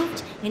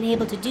moved and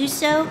able to do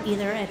so,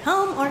 either at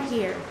home or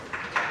here.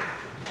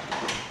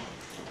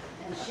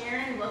 And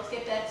Sharon, let's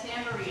get that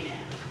tambourine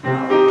out.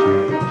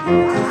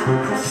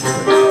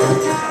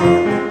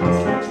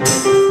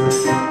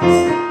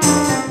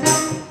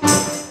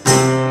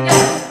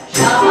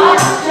 Shabbat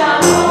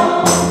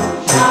Shalom,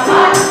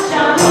 Shabbat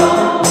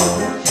Shalom,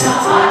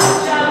 Shabbat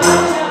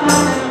Shabbat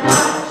Shabbat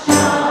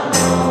Shalom.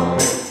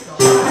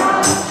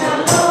 Shabbat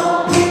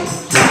Shalom,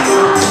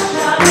 Shabbat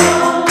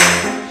Shalom,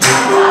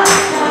 Shabbat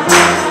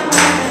Shabbat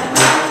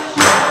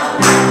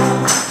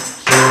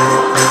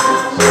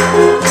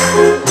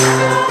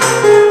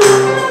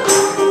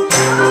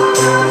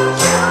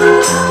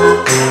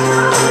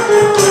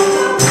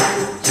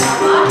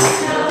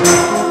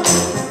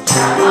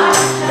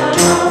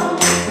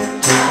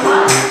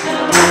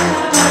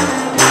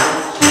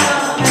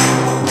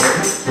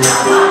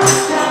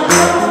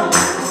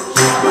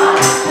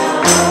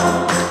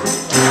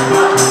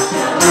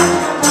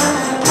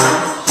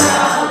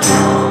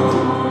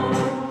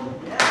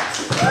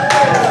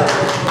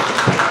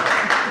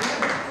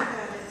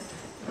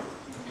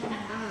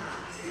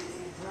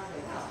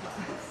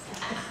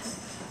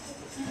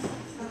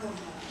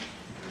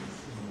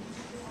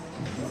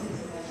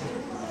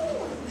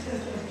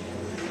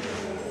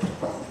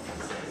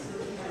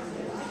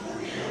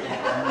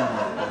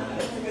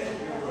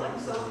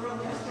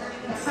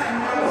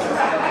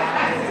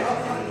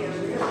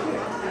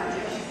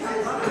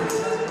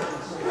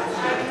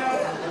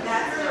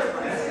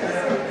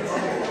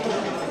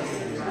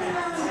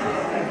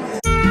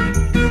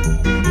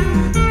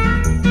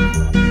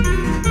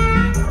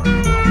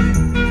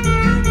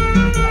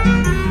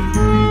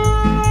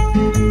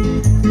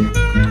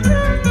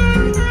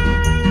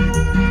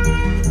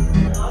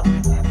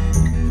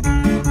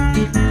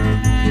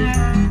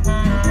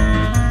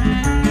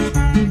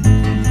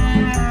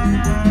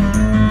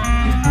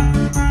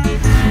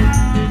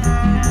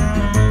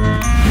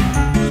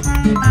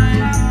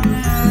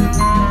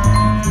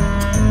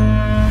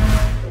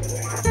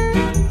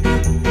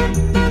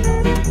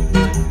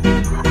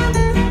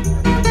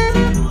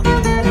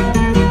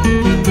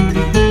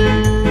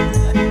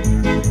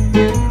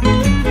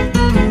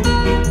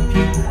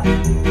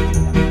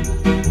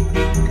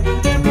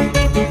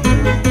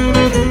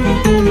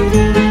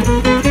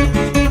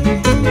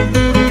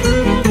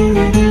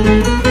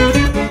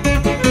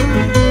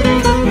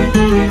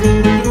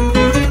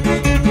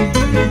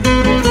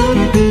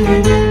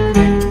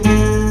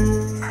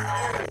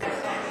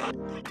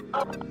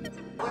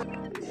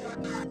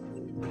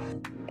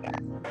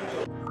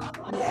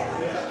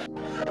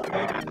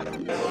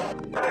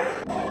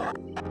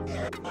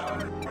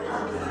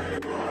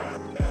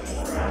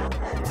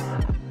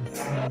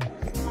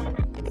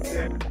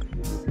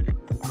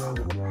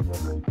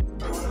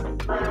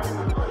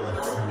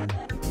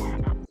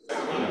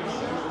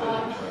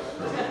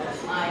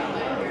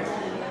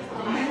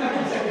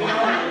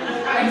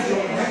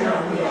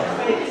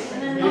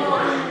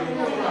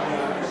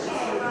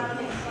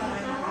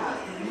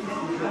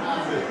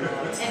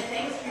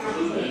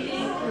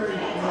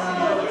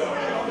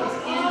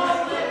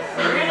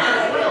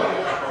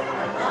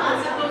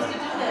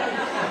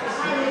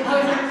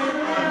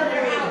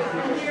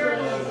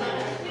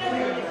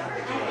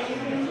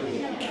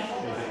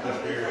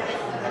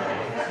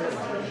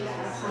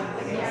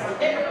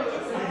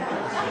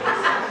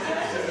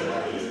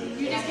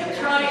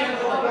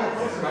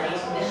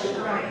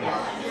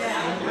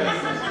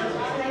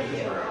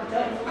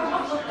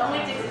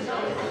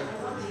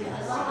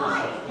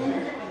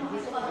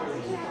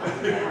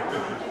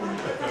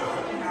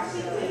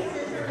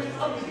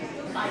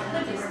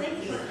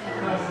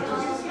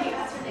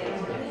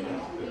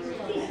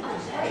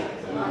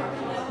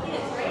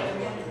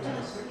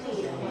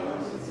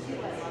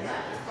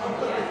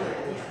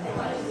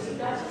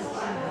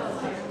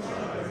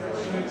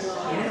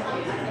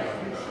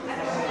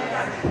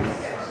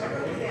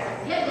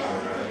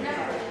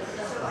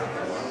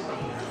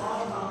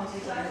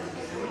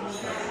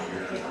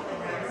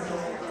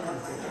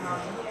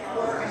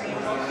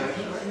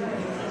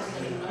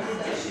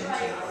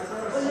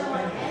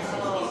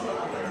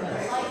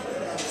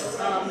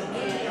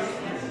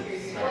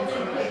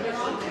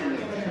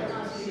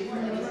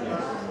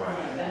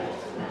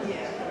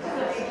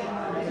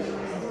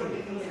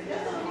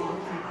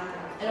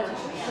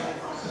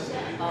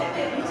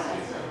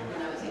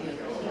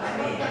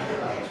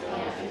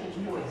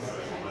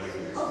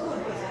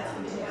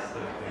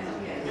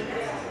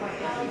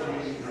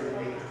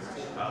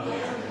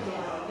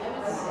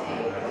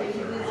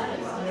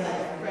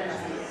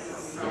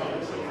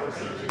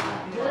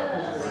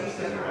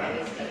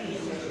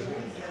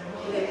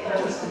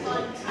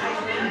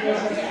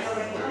Thank you.